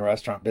working in the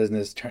restaurant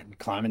business,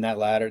 climbing that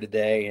ladder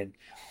today,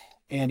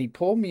 and he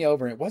pulled me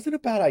over, and it wasn't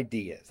about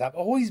ideas. I've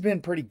always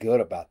been pretty good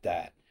about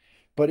that,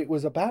 but it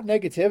was about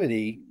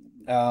negativity,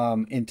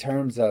 in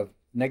terms of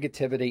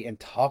negativity and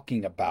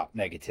talking about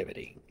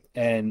negativity.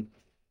 And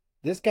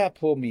this guy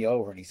pulled me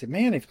over, and he said,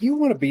 "Man, if you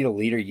want to be the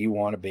leader you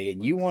want to be,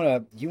 and you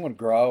want to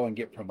grow and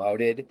get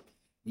promoted,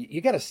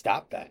 you got to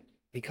stop that,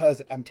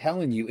 because I'm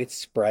telling you, it's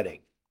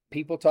spreading.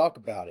 People talk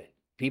about it.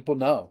 People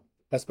know,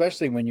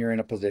 especially when you're in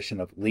a position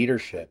of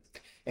leadership.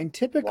 And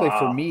typically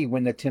for Wow. me,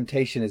 when the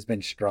temptation has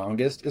been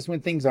strongest is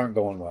when things aren't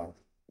going well.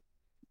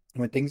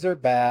 When things are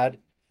bad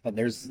and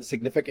there's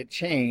significant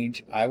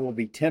change, I will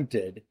be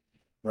tempted,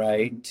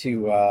 right,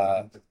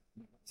 to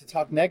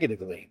talk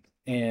negatively.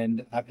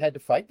 And I've had to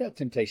fight that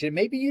temptation.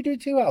 Maybe you do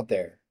too out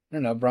there. I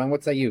don't know, Brian,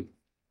 what say you?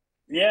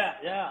 Yeah,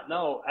 yeah,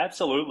 no,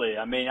 absolutely.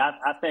 I mean,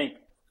 I think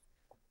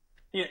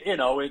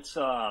it's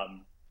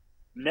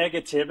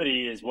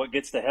negativity is what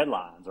gets the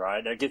headlines,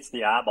 right? That gets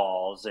the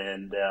eyeballs,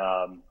 and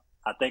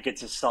I think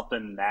it's just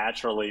something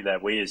naturally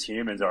that we as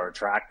humans are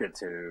attracted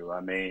to.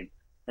 I mean,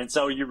 and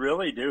so you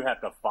really do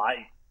have to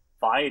fight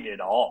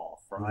it off,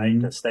 right,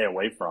 to Hmm. stay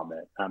away from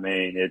it. I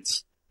mean,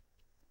 it's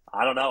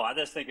I don't know. I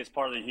just think it's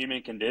part of the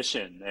human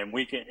condition, and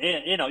we can,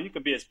 you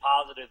can be as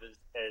positive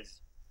as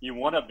you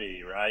want to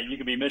be, right? You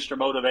can be Mr.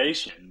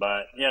 Motivation,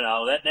 but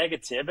that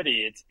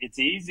negativity, it's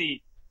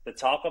easy to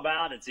talk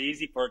about. It's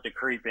easy for it to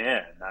creep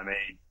in. I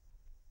mean,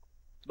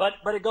 but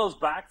it goes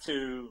back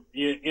to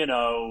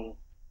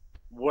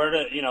where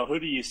to who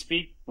do you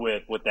speak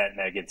with that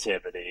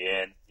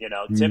negativity, and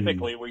Mm.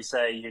 typically we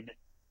say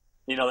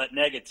that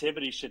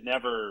negativity should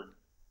never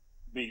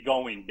be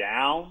going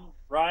down,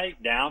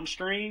 right,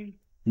 downstream.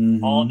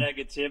 All Hmm.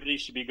 negativity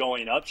should be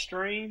going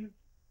upstream.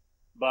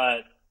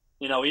 But,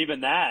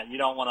 even that, you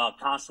don't want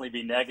to constantly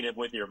be negative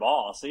with your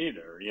boss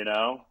either.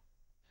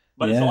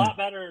 But it's a Yeah. lot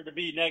better to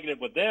be negative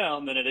with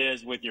them than it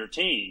is with your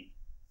team.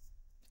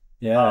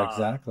 Yeah, Um,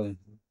 exactly.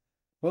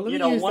 Well,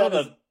 let me use one that of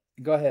as,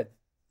 the, go ahead.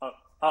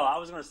 I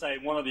was going to say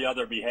one of the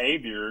other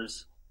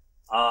behaviors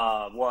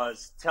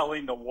was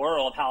telling the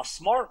world how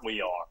smart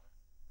we are.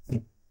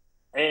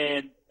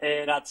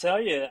 And I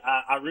tell you,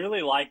 I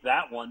really like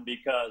that one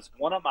because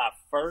one of my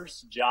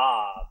first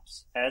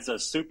jobs as a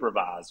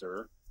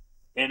supervisor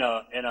in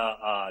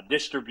a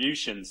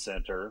distribution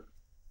center,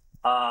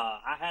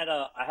 I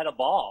had a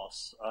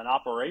boss, an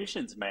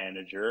operations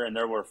manager, and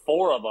there were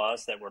four of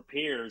us that were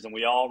peers, and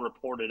we all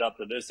reported up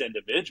to this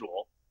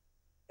individual.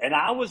 And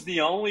I was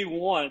the only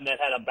one that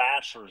had a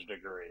bachelor's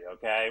degree.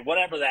 Okay,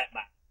 whatever that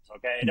matters.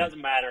 Okay, it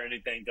doesn't matter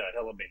anything to a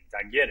hill of beans.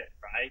 I get it,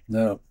 right?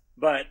 No.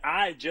 But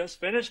I just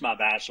finished my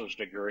bachelor's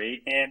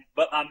degree, and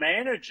but my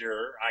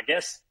manager, I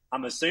guess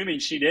I'm assuming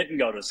she didn't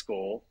go to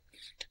school,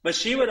 but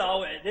she would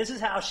always, this is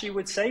how she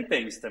would say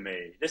things to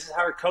me. This is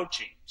her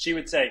coaching. She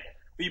would say,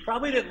 well, you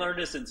probably didn't learn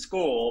this in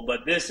school,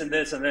 but this and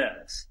this and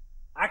this.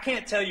 I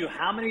can't tell you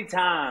how many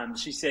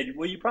times she said,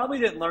 well, you probably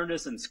didn't learn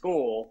this in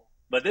school,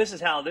 but this is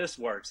how this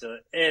works.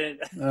 And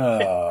I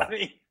Oh,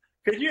 mean,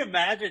 could you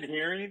imagine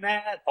hearing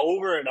that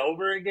over and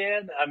over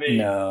again? I mean,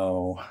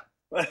 no.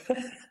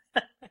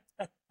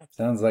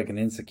 Sounds like an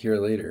insecure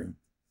leader.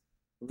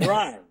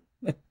 right,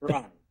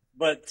 right.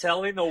 But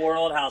telling the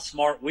world how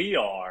smart we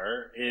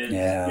are is,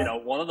 Yeah.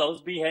 one of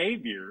those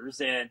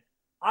behaviors. And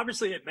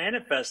obviously it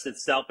manifests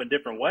itself in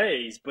different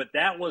ways, but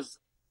that was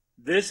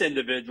this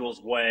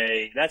individual's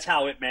way. That's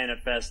how it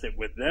manifested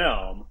with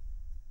them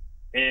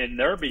in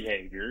their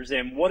behaviors.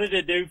 And what did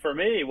it do for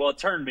me? Well, it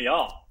turned me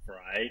off,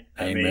 right?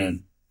 I mean,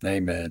 Amen.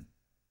 Amen.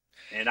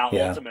 and I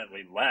Yeah.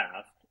 ultimately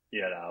left,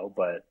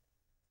 but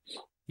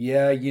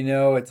Yeah,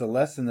 it's a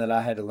lesson that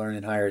I had to learn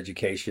in higher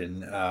education,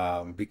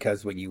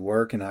 because when you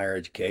work in higher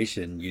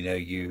education,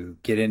 you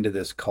get into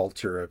this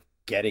culture of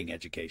getting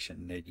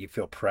education. That you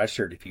feel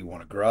pressured if you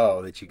want to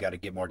grow, that you got to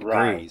get more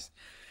right. degrees.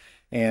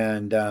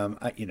 And,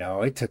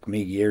 it took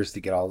me years to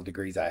get all the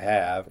degrees I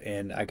have.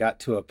 And I got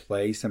to a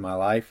place in my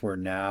life where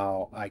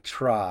now I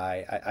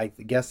try. I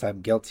guess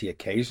I'm guilty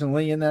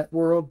occasionally in that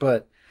world,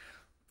 but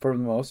for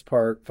the most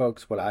part,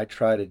 folks, what I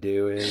try to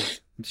do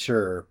is,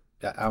 sure,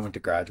 I went to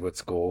graduate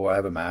school. I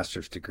have a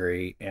master's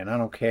degree, and I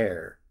don't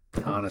care.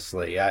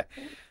 Honestly,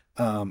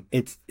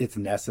 it's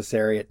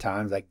necessary at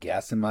times, I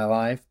guess, in my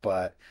life,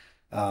 but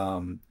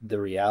the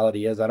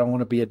reality is, I don't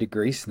want to be a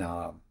degree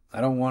snob. I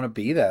don't want to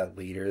be that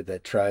leader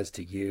that tries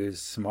to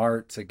use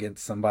smarts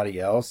against somebody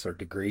else or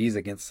degrees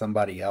against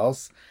somebody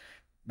else,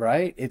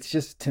 right? It's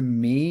just to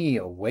me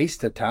a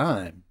waste of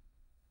time.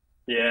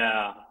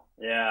 Yeah,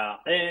 yeah.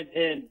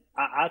 And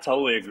I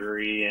totally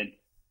agree. And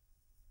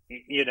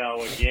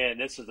again,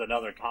 this is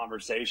another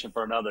conversation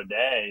for another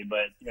day,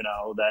 but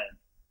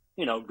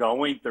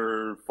going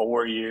through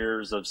 4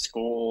 years of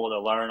school to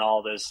learn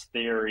all this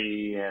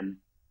theory and,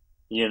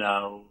 you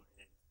know,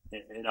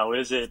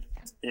 is it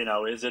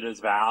as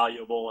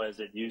valuable as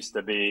it used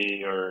to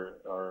be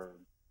or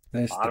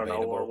That's I don't know,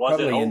 or debatable. was it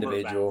Probably overvalued?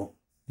 individual.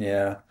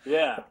 Yeah.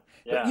 Yeah,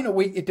 But yeah,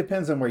 it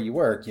depends on where you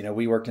work.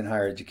 We worked in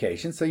higher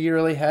education, so you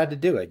really had to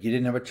do it. You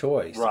didn't have a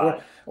choice.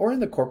 right. Or in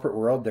the corporate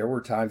world, there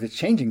were times, it's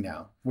changing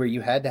now, where you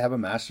had to have a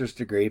master's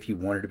degree if you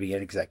wanted to be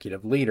an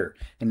executive leader.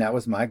 And that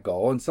was my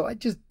goal. And so I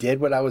just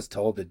did what I was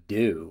told to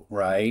do,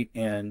 right?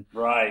 And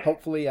Right.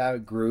 hopefully I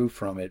grew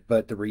from it.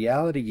 But the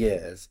reality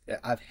is,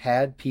 I've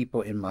had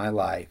people in my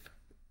life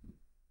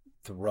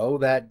throw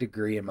that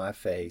degree in my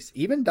face,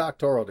 even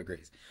doctoral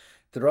degrees,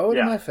 throw it in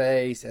Yeah. my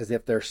face as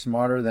if they're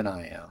smarter than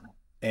I am.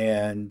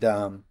 And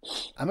I'm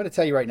going to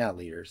tell you right now,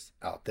 leaders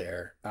out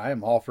there, I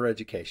am all for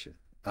education.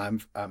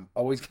 I'm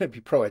always going to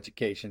be pro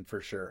education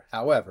for sure.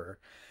 However,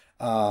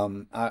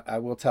 I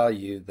will tell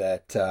you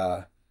that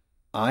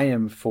I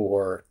am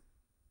for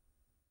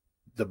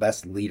the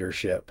best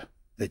leadership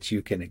that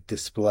you can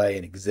display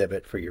and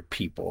exhibit for your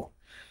people.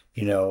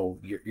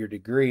 Your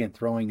degree and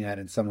throwing that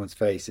in someone's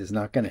face is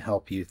not going to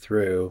help you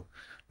through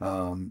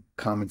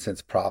common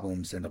sense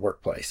problems in the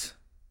workplace.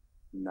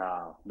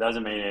 No,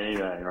 doesn't mean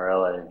anything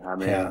really. I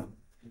Yeah. mean,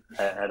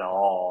 at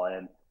all.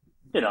 And,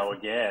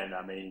 again,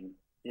 I mean,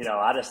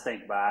 I just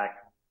think back,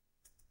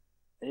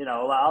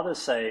 I'll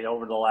just say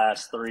over the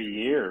last 3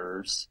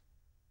 years,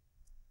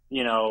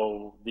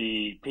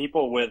 the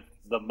people with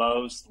the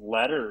most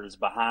letters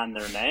behind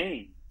their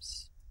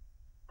names,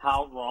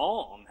 how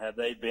wrong have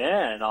they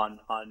been on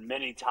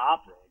many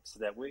topics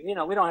that we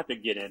don't have to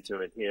get into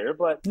it here,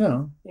 but,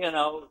 No.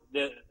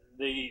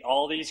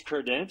 all these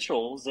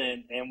credentials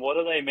and what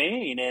do they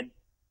mean? And,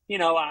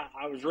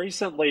 I was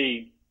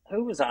recently,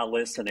 who was I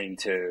listening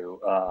to?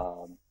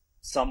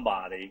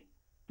 Somebody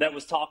that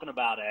was talking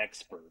about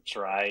experts,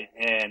 right?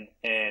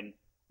 And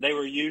they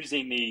were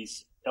using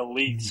these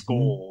elite Hmm.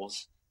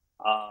 schools.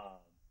 Uh,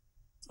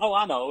 oh,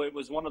 I know it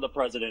was one of the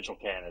presidential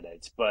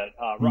candidates, but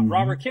Hmm.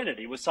 Robert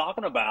Kennedy was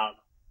talking about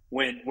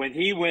when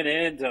he went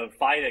in to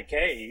fight a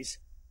case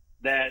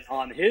that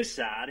on his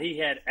side he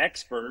had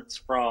experts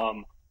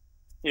from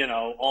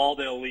all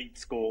the elite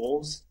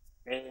schools,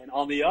 and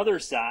on the other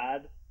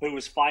side, who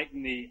was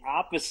fighting the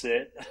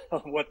opposite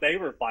of what they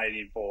were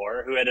fighting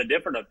for, who had a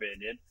different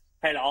opinion,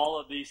 had all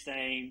of these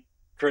same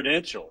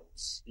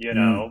credentials,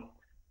 Mm.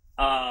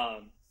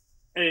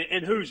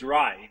 and who's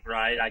right,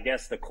 right? I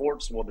guess the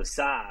courts will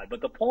decide.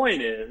 But the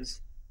point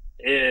is,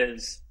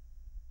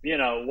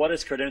 what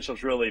does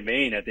credentials really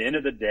mean? At the end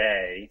of the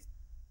day,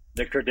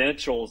 the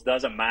credentials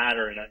doesn't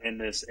matter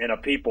in a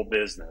people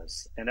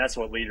business, and that's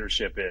what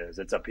leadership is.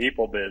 It's a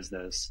people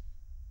business,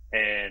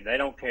 and they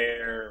don't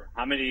care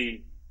how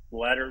many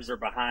letters are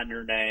behind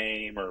your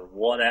name or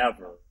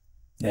whatever.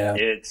 Yeah.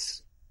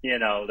 It's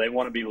they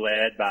want to be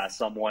led by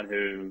someone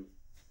who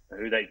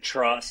they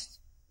trust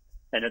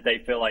and that they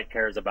feel like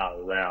cares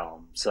about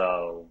them.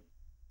 So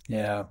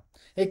Yeah.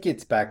 It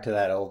gets back to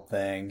that old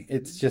thing.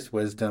 It's just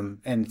wisdom,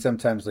 and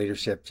sometimes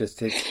leadership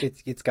just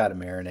it's got to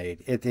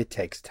marinate. It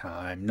takes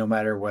time, no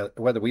matter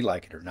whether we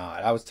like it or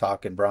not. I was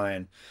talking,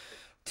 Brian,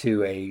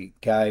 to a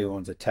guy who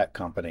owns a tech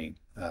company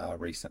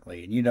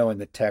recently. And in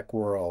the tech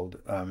world,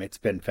 it's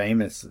been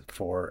famous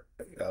for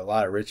a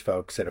lot of rich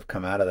folks that have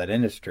come out of that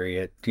industry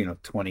at,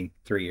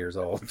 23 years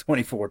old,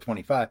 24,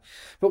 25.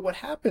 But what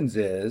happens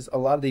is a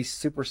lot of these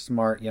super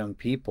smart young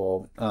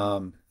people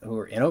who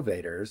are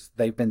innovators,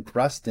 they've been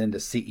thrust into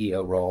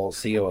CEO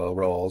roles, COO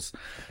roles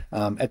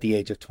at the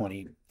age of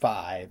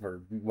 25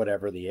 or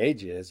whatever the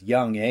age is,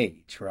 young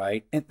age,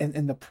 right?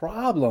 And the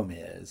problem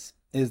is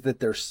that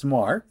they're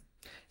smart.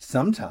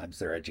 Sometimes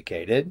they're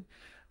educated,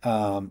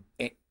 um,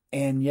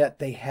 and yet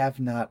they have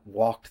not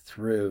walked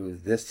through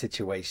this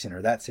situation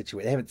or that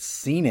situation. They haven't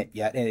seen it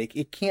yet, and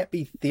it can't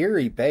be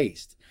theory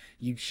based.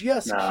 You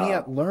just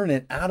can't no, learn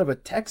it out of a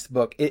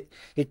textbook. It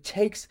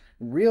takes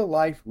real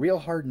life, real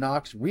hard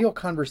knocks, real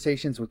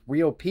conversations with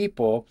real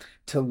people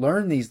to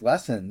learn these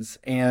lessons.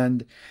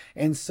 And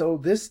so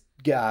this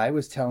guy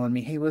was telling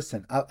me, "Hey,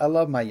 listen, I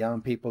love my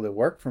young people that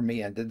work for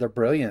me, and they're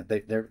brilliant.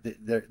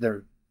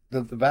 They're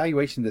the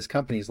valuation of this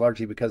company is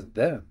largely because of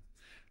them.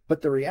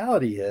 But the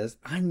reality is,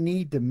 I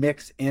need to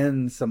mix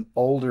in some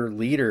older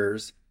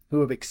leaders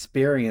who have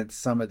experienced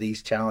some of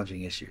these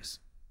challenging issues."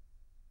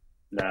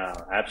 no,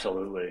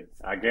 absolutely.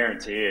 I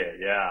guarantee it.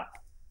 Yeah.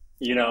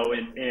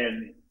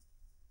 And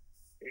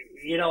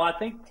I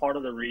think part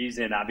of the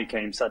reason I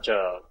became such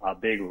a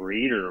big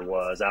reader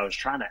was I was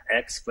trying to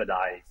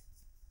expedite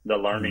the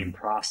learning Mm.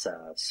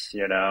 process,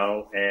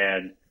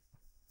 and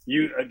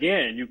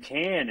you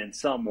can in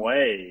some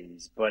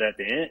ways, but at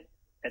the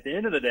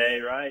end of the day,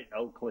 right?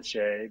 Old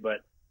cliche,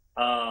 but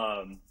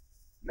um,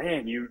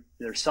 man,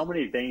 there's so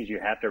many things you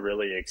have to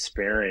really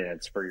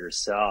experience for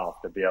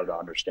yourself to be able to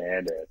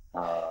understand it.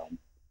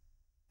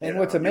 And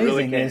what's You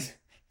really amazing can't.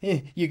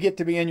 you get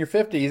to be in your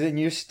 50s and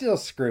you're still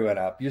screwing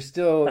up. You're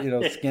still,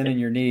 skinning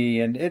your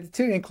knee, and it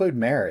to include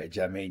marriage.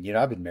 I mean,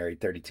 I've been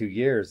married 32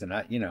 years, and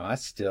I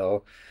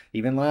still,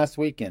 even last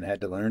weekend,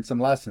 had to learn some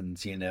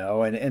lessons,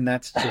 and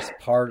that's just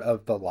part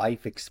of the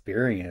life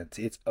experience.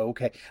 It's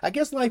okay. I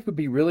guess life would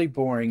be really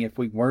boring if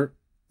we weren't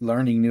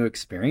learning new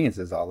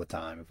experiences all the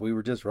time, if we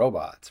were just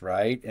robots,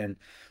 right? And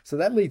so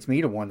that leads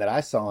me to one that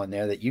I saw in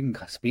there that you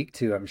can speak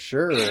to, I'm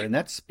sure, and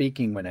that's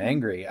speaking when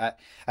angry. I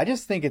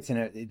just think it's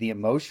the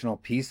emotional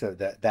piece of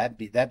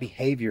that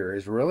behavior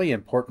is really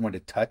important one to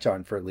touch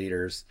on for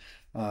leaders.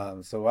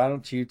 So why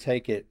don't you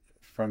take it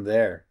from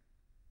there?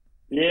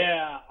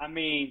 Yeah, I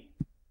mean,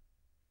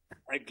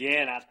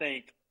 again, I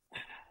think,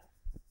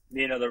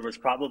 there was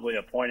probably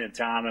a point in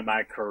time in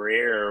my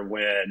career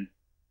when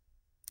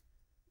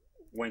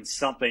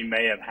something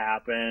may have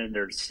happened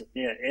or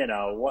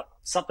what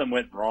something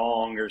went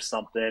wrong or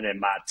something, and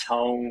my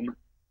tone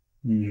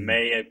Mm,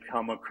 may have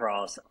come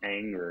across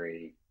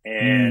angry.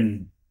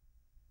 And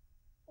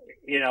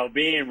mm,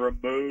 being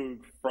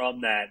removed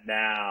from that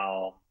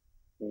now,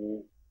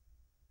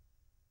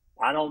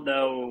 I don't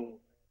know,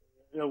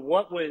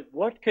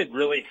 what could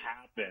really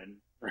happen,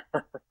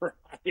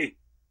 right,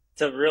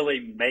 to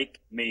really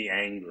make me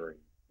angry.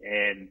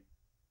 And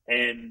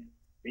and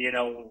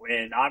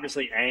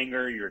obviously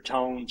anger, your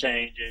tone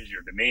changes,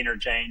 your demeanor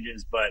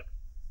changes, but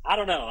I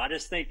don't know. I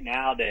just think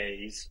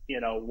nowadays,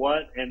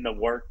 what in the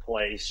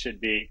workplace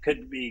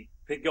could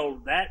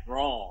go that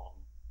wrong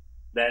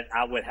that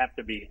I would have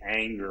to be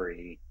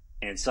angry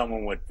and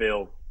someone would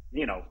feel,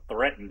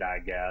 threatened, I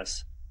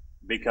guess,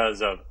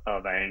 because of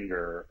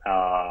anger.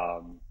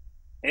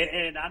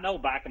 And I know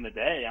back in the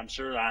day, I'm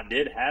sure I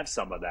did have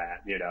some of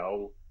that,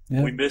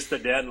 yeah. we missed the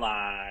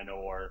deadline,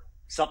 or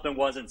something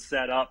wasn't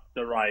set up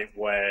the right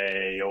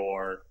way,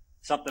 or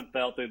something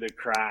fell through the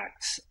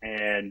cracks.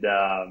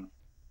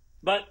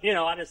 But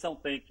I just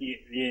don't think you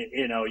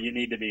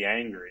need to be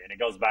angry. And it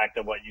goes back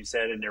to what you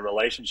said in your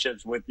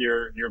relationships with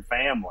your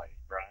family,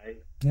 right?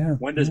 Yeah.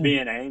 When does Yeah.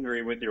 being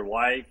angry with your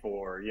wife,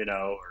 or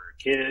or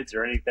kids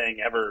or anything,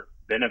 ever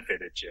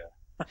benefited you?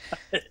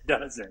 It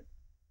doesn't.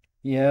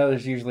 Yeah,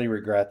 there's usually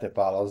regret that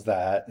follows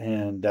that.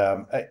 And,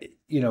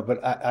 but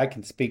I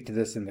can speak to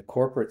this in the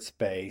corporate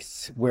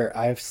space where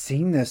I've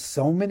seen this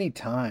so many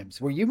times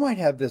where you might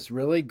have this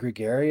really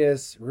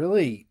gregarious,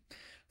 really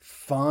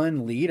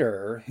fun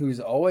leader who's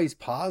always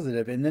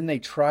positive, and then they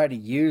try to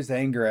use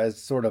anger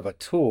as sort of a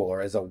tool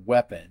or as a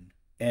weapon.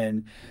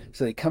 And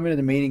so they come into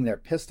the meeting, they're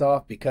pissed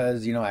off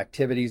because,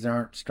 activities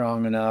aren't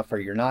strong enough or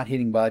you're not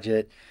hitting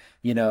budget,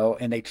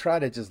 and they try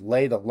to just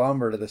lay the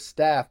lumber to the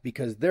staff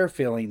because they're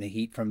feeling the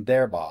heat from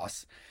their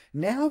boss.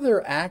 Now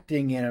they're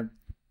acting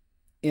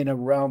in a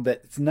realm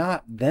that's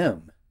not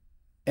them.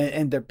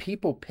 And the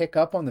people pick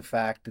up on the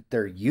fact that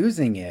they're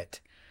using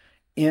it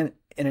in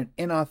an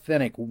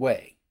inauthentic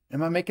way.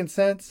 Am I making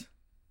sense?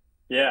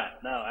 Yeah,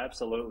 no,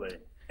 absolutely.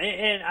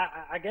 And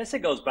I guess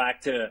it goes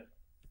back to,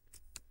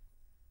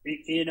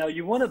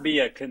 you want to be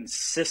a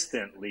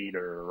consistent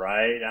leader,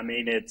 right? I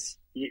mean,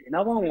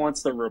 no one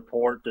wants to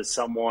report to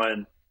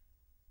someone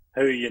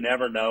who you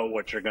never know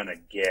what you're going to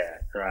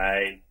get,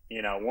 right?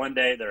 One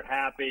day they're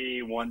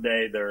happy, one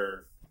day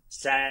they're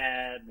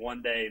sad,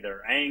 one day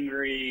they're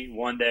angry,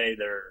 one day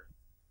they're,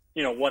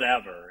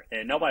 whatever.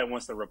 And nobody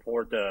wants to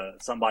report to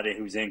somebody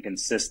who's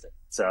inconsistent.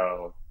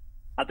 So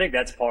I think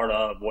that's part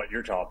of what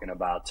you're talking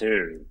about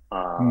too.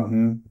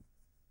 Mm-hmm.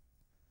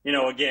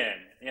 Again,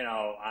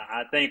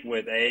 I think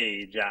with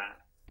age,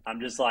 I'm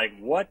just like,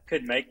 what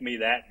could make me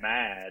that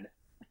mad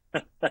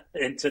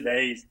in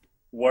today's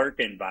work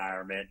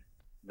environment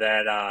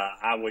that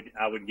I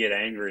would get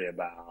angry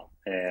about?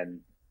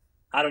 And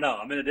I don't know.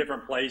 I'm in a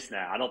different place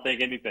now. I don't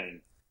think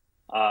anything,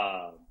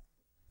 uh,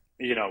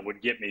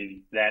 would get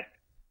me that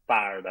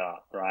fired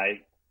up,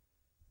 right?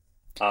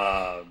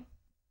 Um,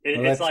 Well,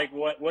 it's that's like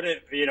what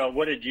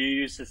did you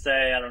used to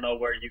say? I don't know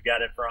where you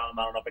got it from.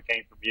 I don't know if it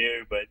came from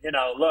you, but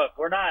look,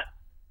 we're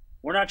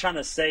not trying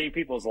to save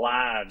people's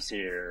lives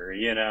here.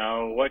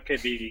 What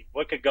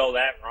could go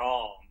that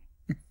wrong?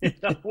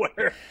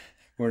 Where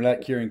we're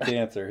not curing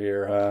cancer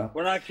here, huh?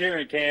 we're not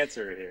curing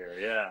cancer here.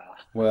 Yeah.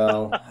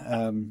 Well,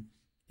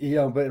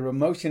 but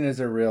emotion is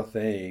a real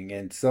thing,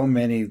 and so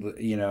many,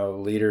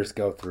 leaders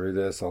go through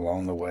this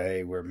along the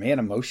way where, man,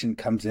 emotion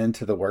comes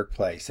into the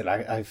workplace, and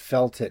I've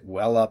felt it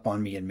well up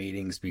on me in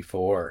meetings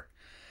before,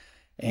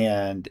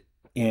 and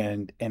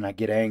and I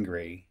get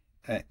angry,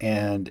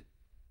 and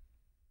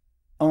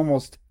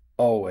almost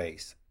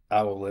always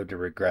I will live to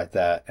regret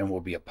that and will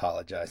be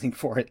apologizing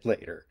for it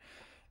later.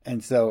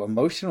 And so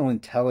emotional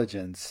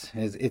intelligence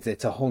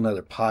it's a whole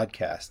nother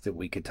podcast that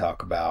we could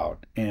talk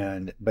about.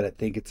 But I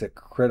think it's a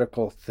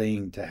critical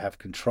thing to have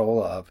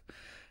control of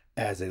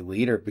as a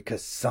leader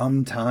because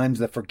sometimes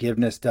the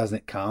forgiveness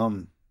doesn't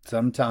come.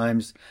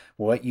 Sometimes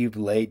what you've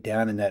laid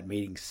down in that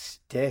meeting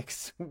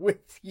sticks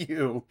with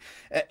you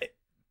eh,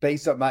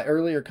 based on my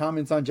earlier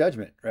comments on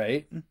judgment,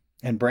 right? And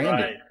Right.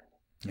 branding.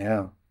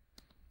 Yeah.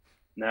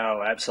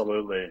 No,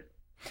 absolutely.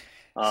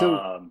 So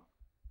Um,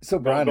 So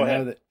Go Brian, go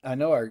ahead. I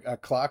know our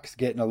clock's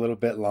getting a little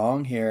bit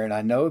long here, and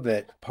I know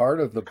that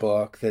part of the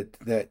book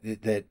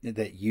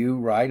that you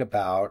write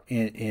about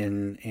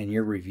in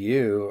your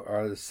review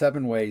are the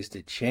 7 ways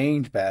to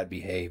change bad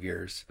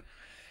behaviors.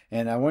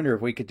 And I wonder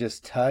if we could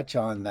just touch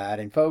on that.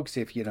 And folks,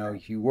 if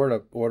if you were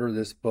to order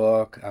this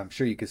book, I'm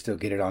sure you could still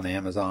get it on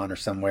Amazon or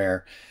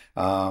somewhere.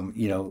 Um,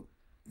 you know,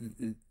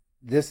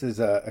 this is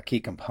a key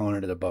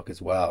component of the book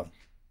as well.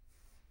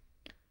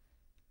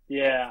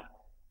 Yeah.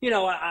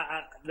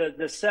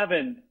 The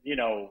seven,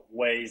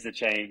 ways to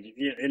change,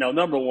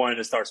 number one,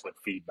 it starts with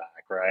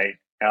feedback, right?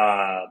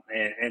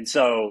 And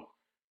so,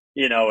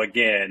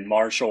 again,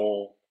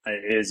 Marshall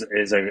is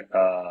a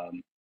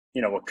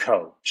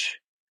coach.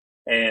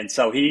 And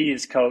so he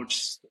has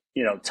coached,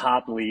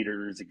 top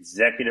leaders,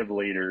 executive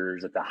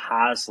leaders at the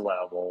highest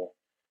level.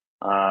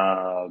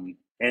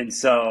 And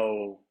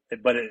so,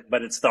 but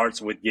it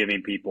starts with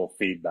giving people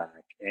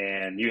feedback,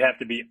 and you have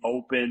to be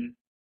open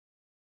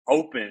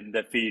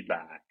to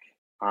feedback.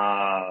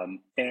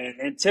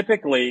 And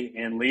typically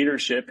in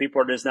leadership,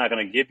 people are just not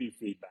going to give you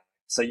feedback.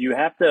 So you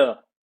have to,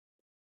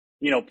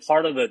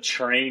 part of the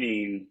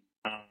training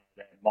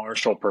that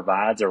Marshall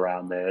provides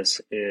around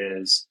this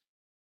is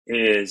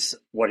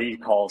what he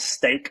calls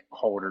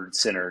stakeholder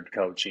centered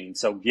coaching.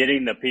 So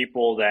getting the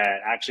people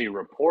that actually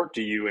report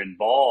to you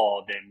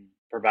involved in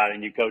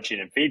providing you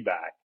coaching and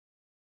feedback.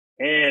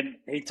 And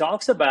he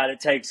talks about it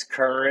takes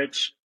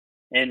courage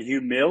and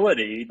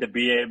humility to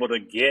be able to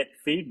get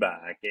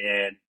feedback.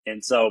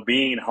 And so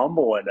being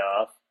humble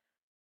enough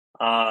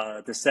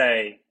to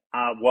say,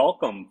 I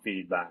welcome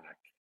feedback,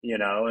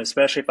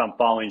 especially if I'm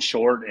falling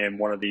short in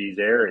one of these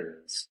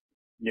areas,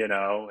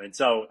 And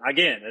so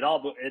again, it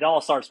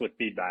all starts with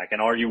feedback.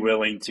 And are you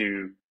willing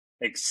to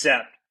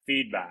accept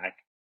feedback?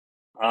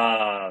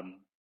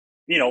 Um,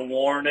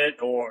 warn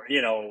it, or,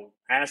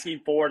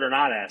 asking for it or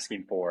not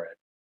asking for it.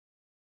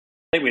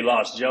 I think we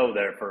lost Joe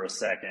there for a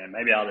second.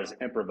 Maybe I'll just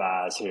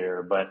improvise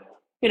here. But,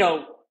 you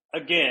know,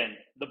 again,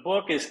 the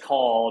book is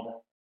called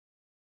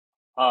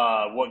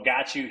What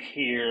Got You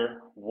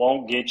Here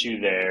Won't Get You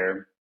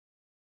There.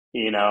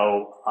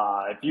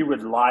 If you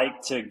would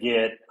like to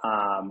get,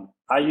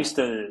 I used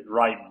to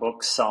write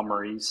book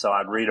summaries. So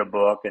I'd read a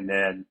book, and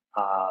then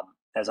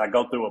as I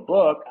go through a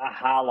book, I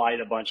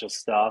highlight a bunch of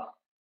stuff.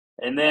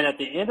 And then at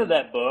the end of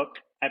that book,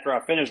 after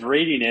I finished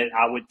reading it,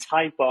 I would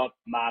type up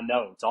my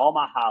notes, all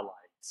my highlights.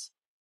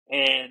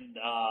 And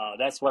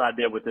that's what I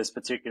did with this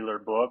particular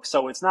book.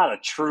 So it's not a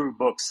true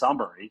book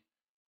summary.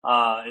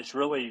 It's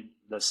really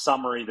the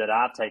summary that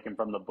I've taken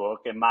from the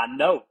book and my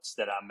notes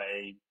that I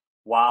made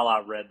while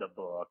I read the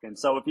book. And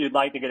so if you'd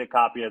like to get a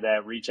copy of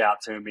that, reach out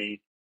to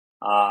me.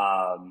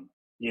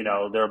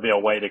 There'll be a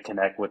way to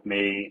connect with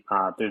me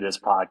through this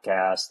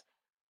podcast.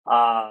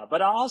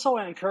 But I also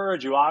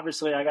encourage you,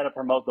 obviously, I got to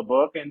promote the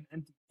book and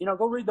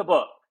go read the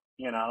book.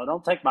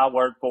 Don't take my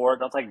word for it.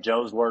 Don't take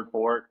Joe's word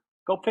for it.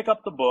 Go pick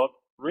up the book,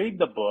 read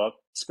the book,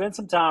 spend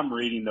some time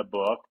reading the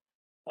book,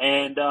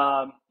 and,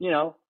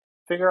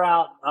 figure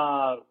out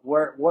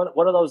what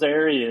are those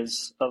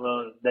areas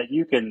that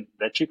you can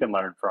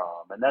learn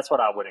from. And that's what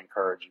I would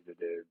encourage you to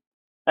do.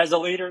 As a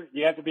leader,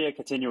 you have to be a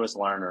continuous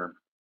learner.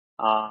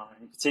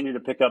 Continue to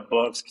pick up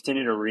books,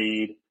 continue to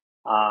read,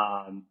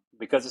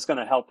 because it's going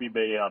to help you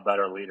be a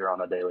better leader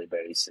on a daily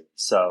basis.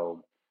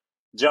 So,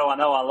 Joe, I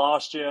know I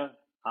lost you.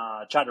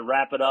 Tried to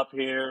wrap it up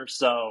here,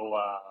 so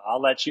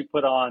I'll let you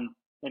put on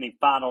any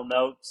final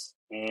notes.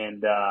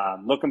 And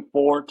looking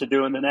forward to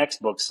doing the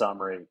next book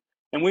summary.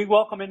 And we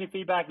welcome any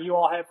feedback you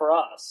all have for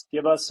us.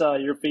 Give us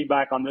your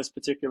feedback on this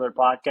particular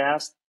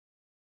podcast,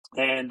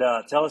 and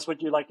tell us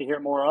what you'd like to hear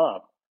more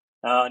of.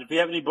 And if you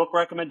have any book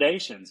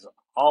recommendations,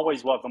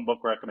 always welcome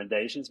book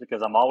recommendations,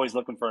 because I'm always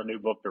looking for a new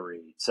book to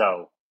read.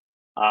 So,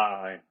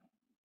 uh,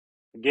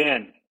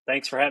 again,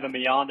 thanks for having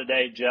me on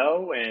today,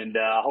 Joe, and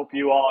I hope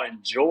you all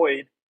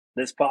enjoyed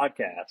this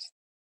podcast.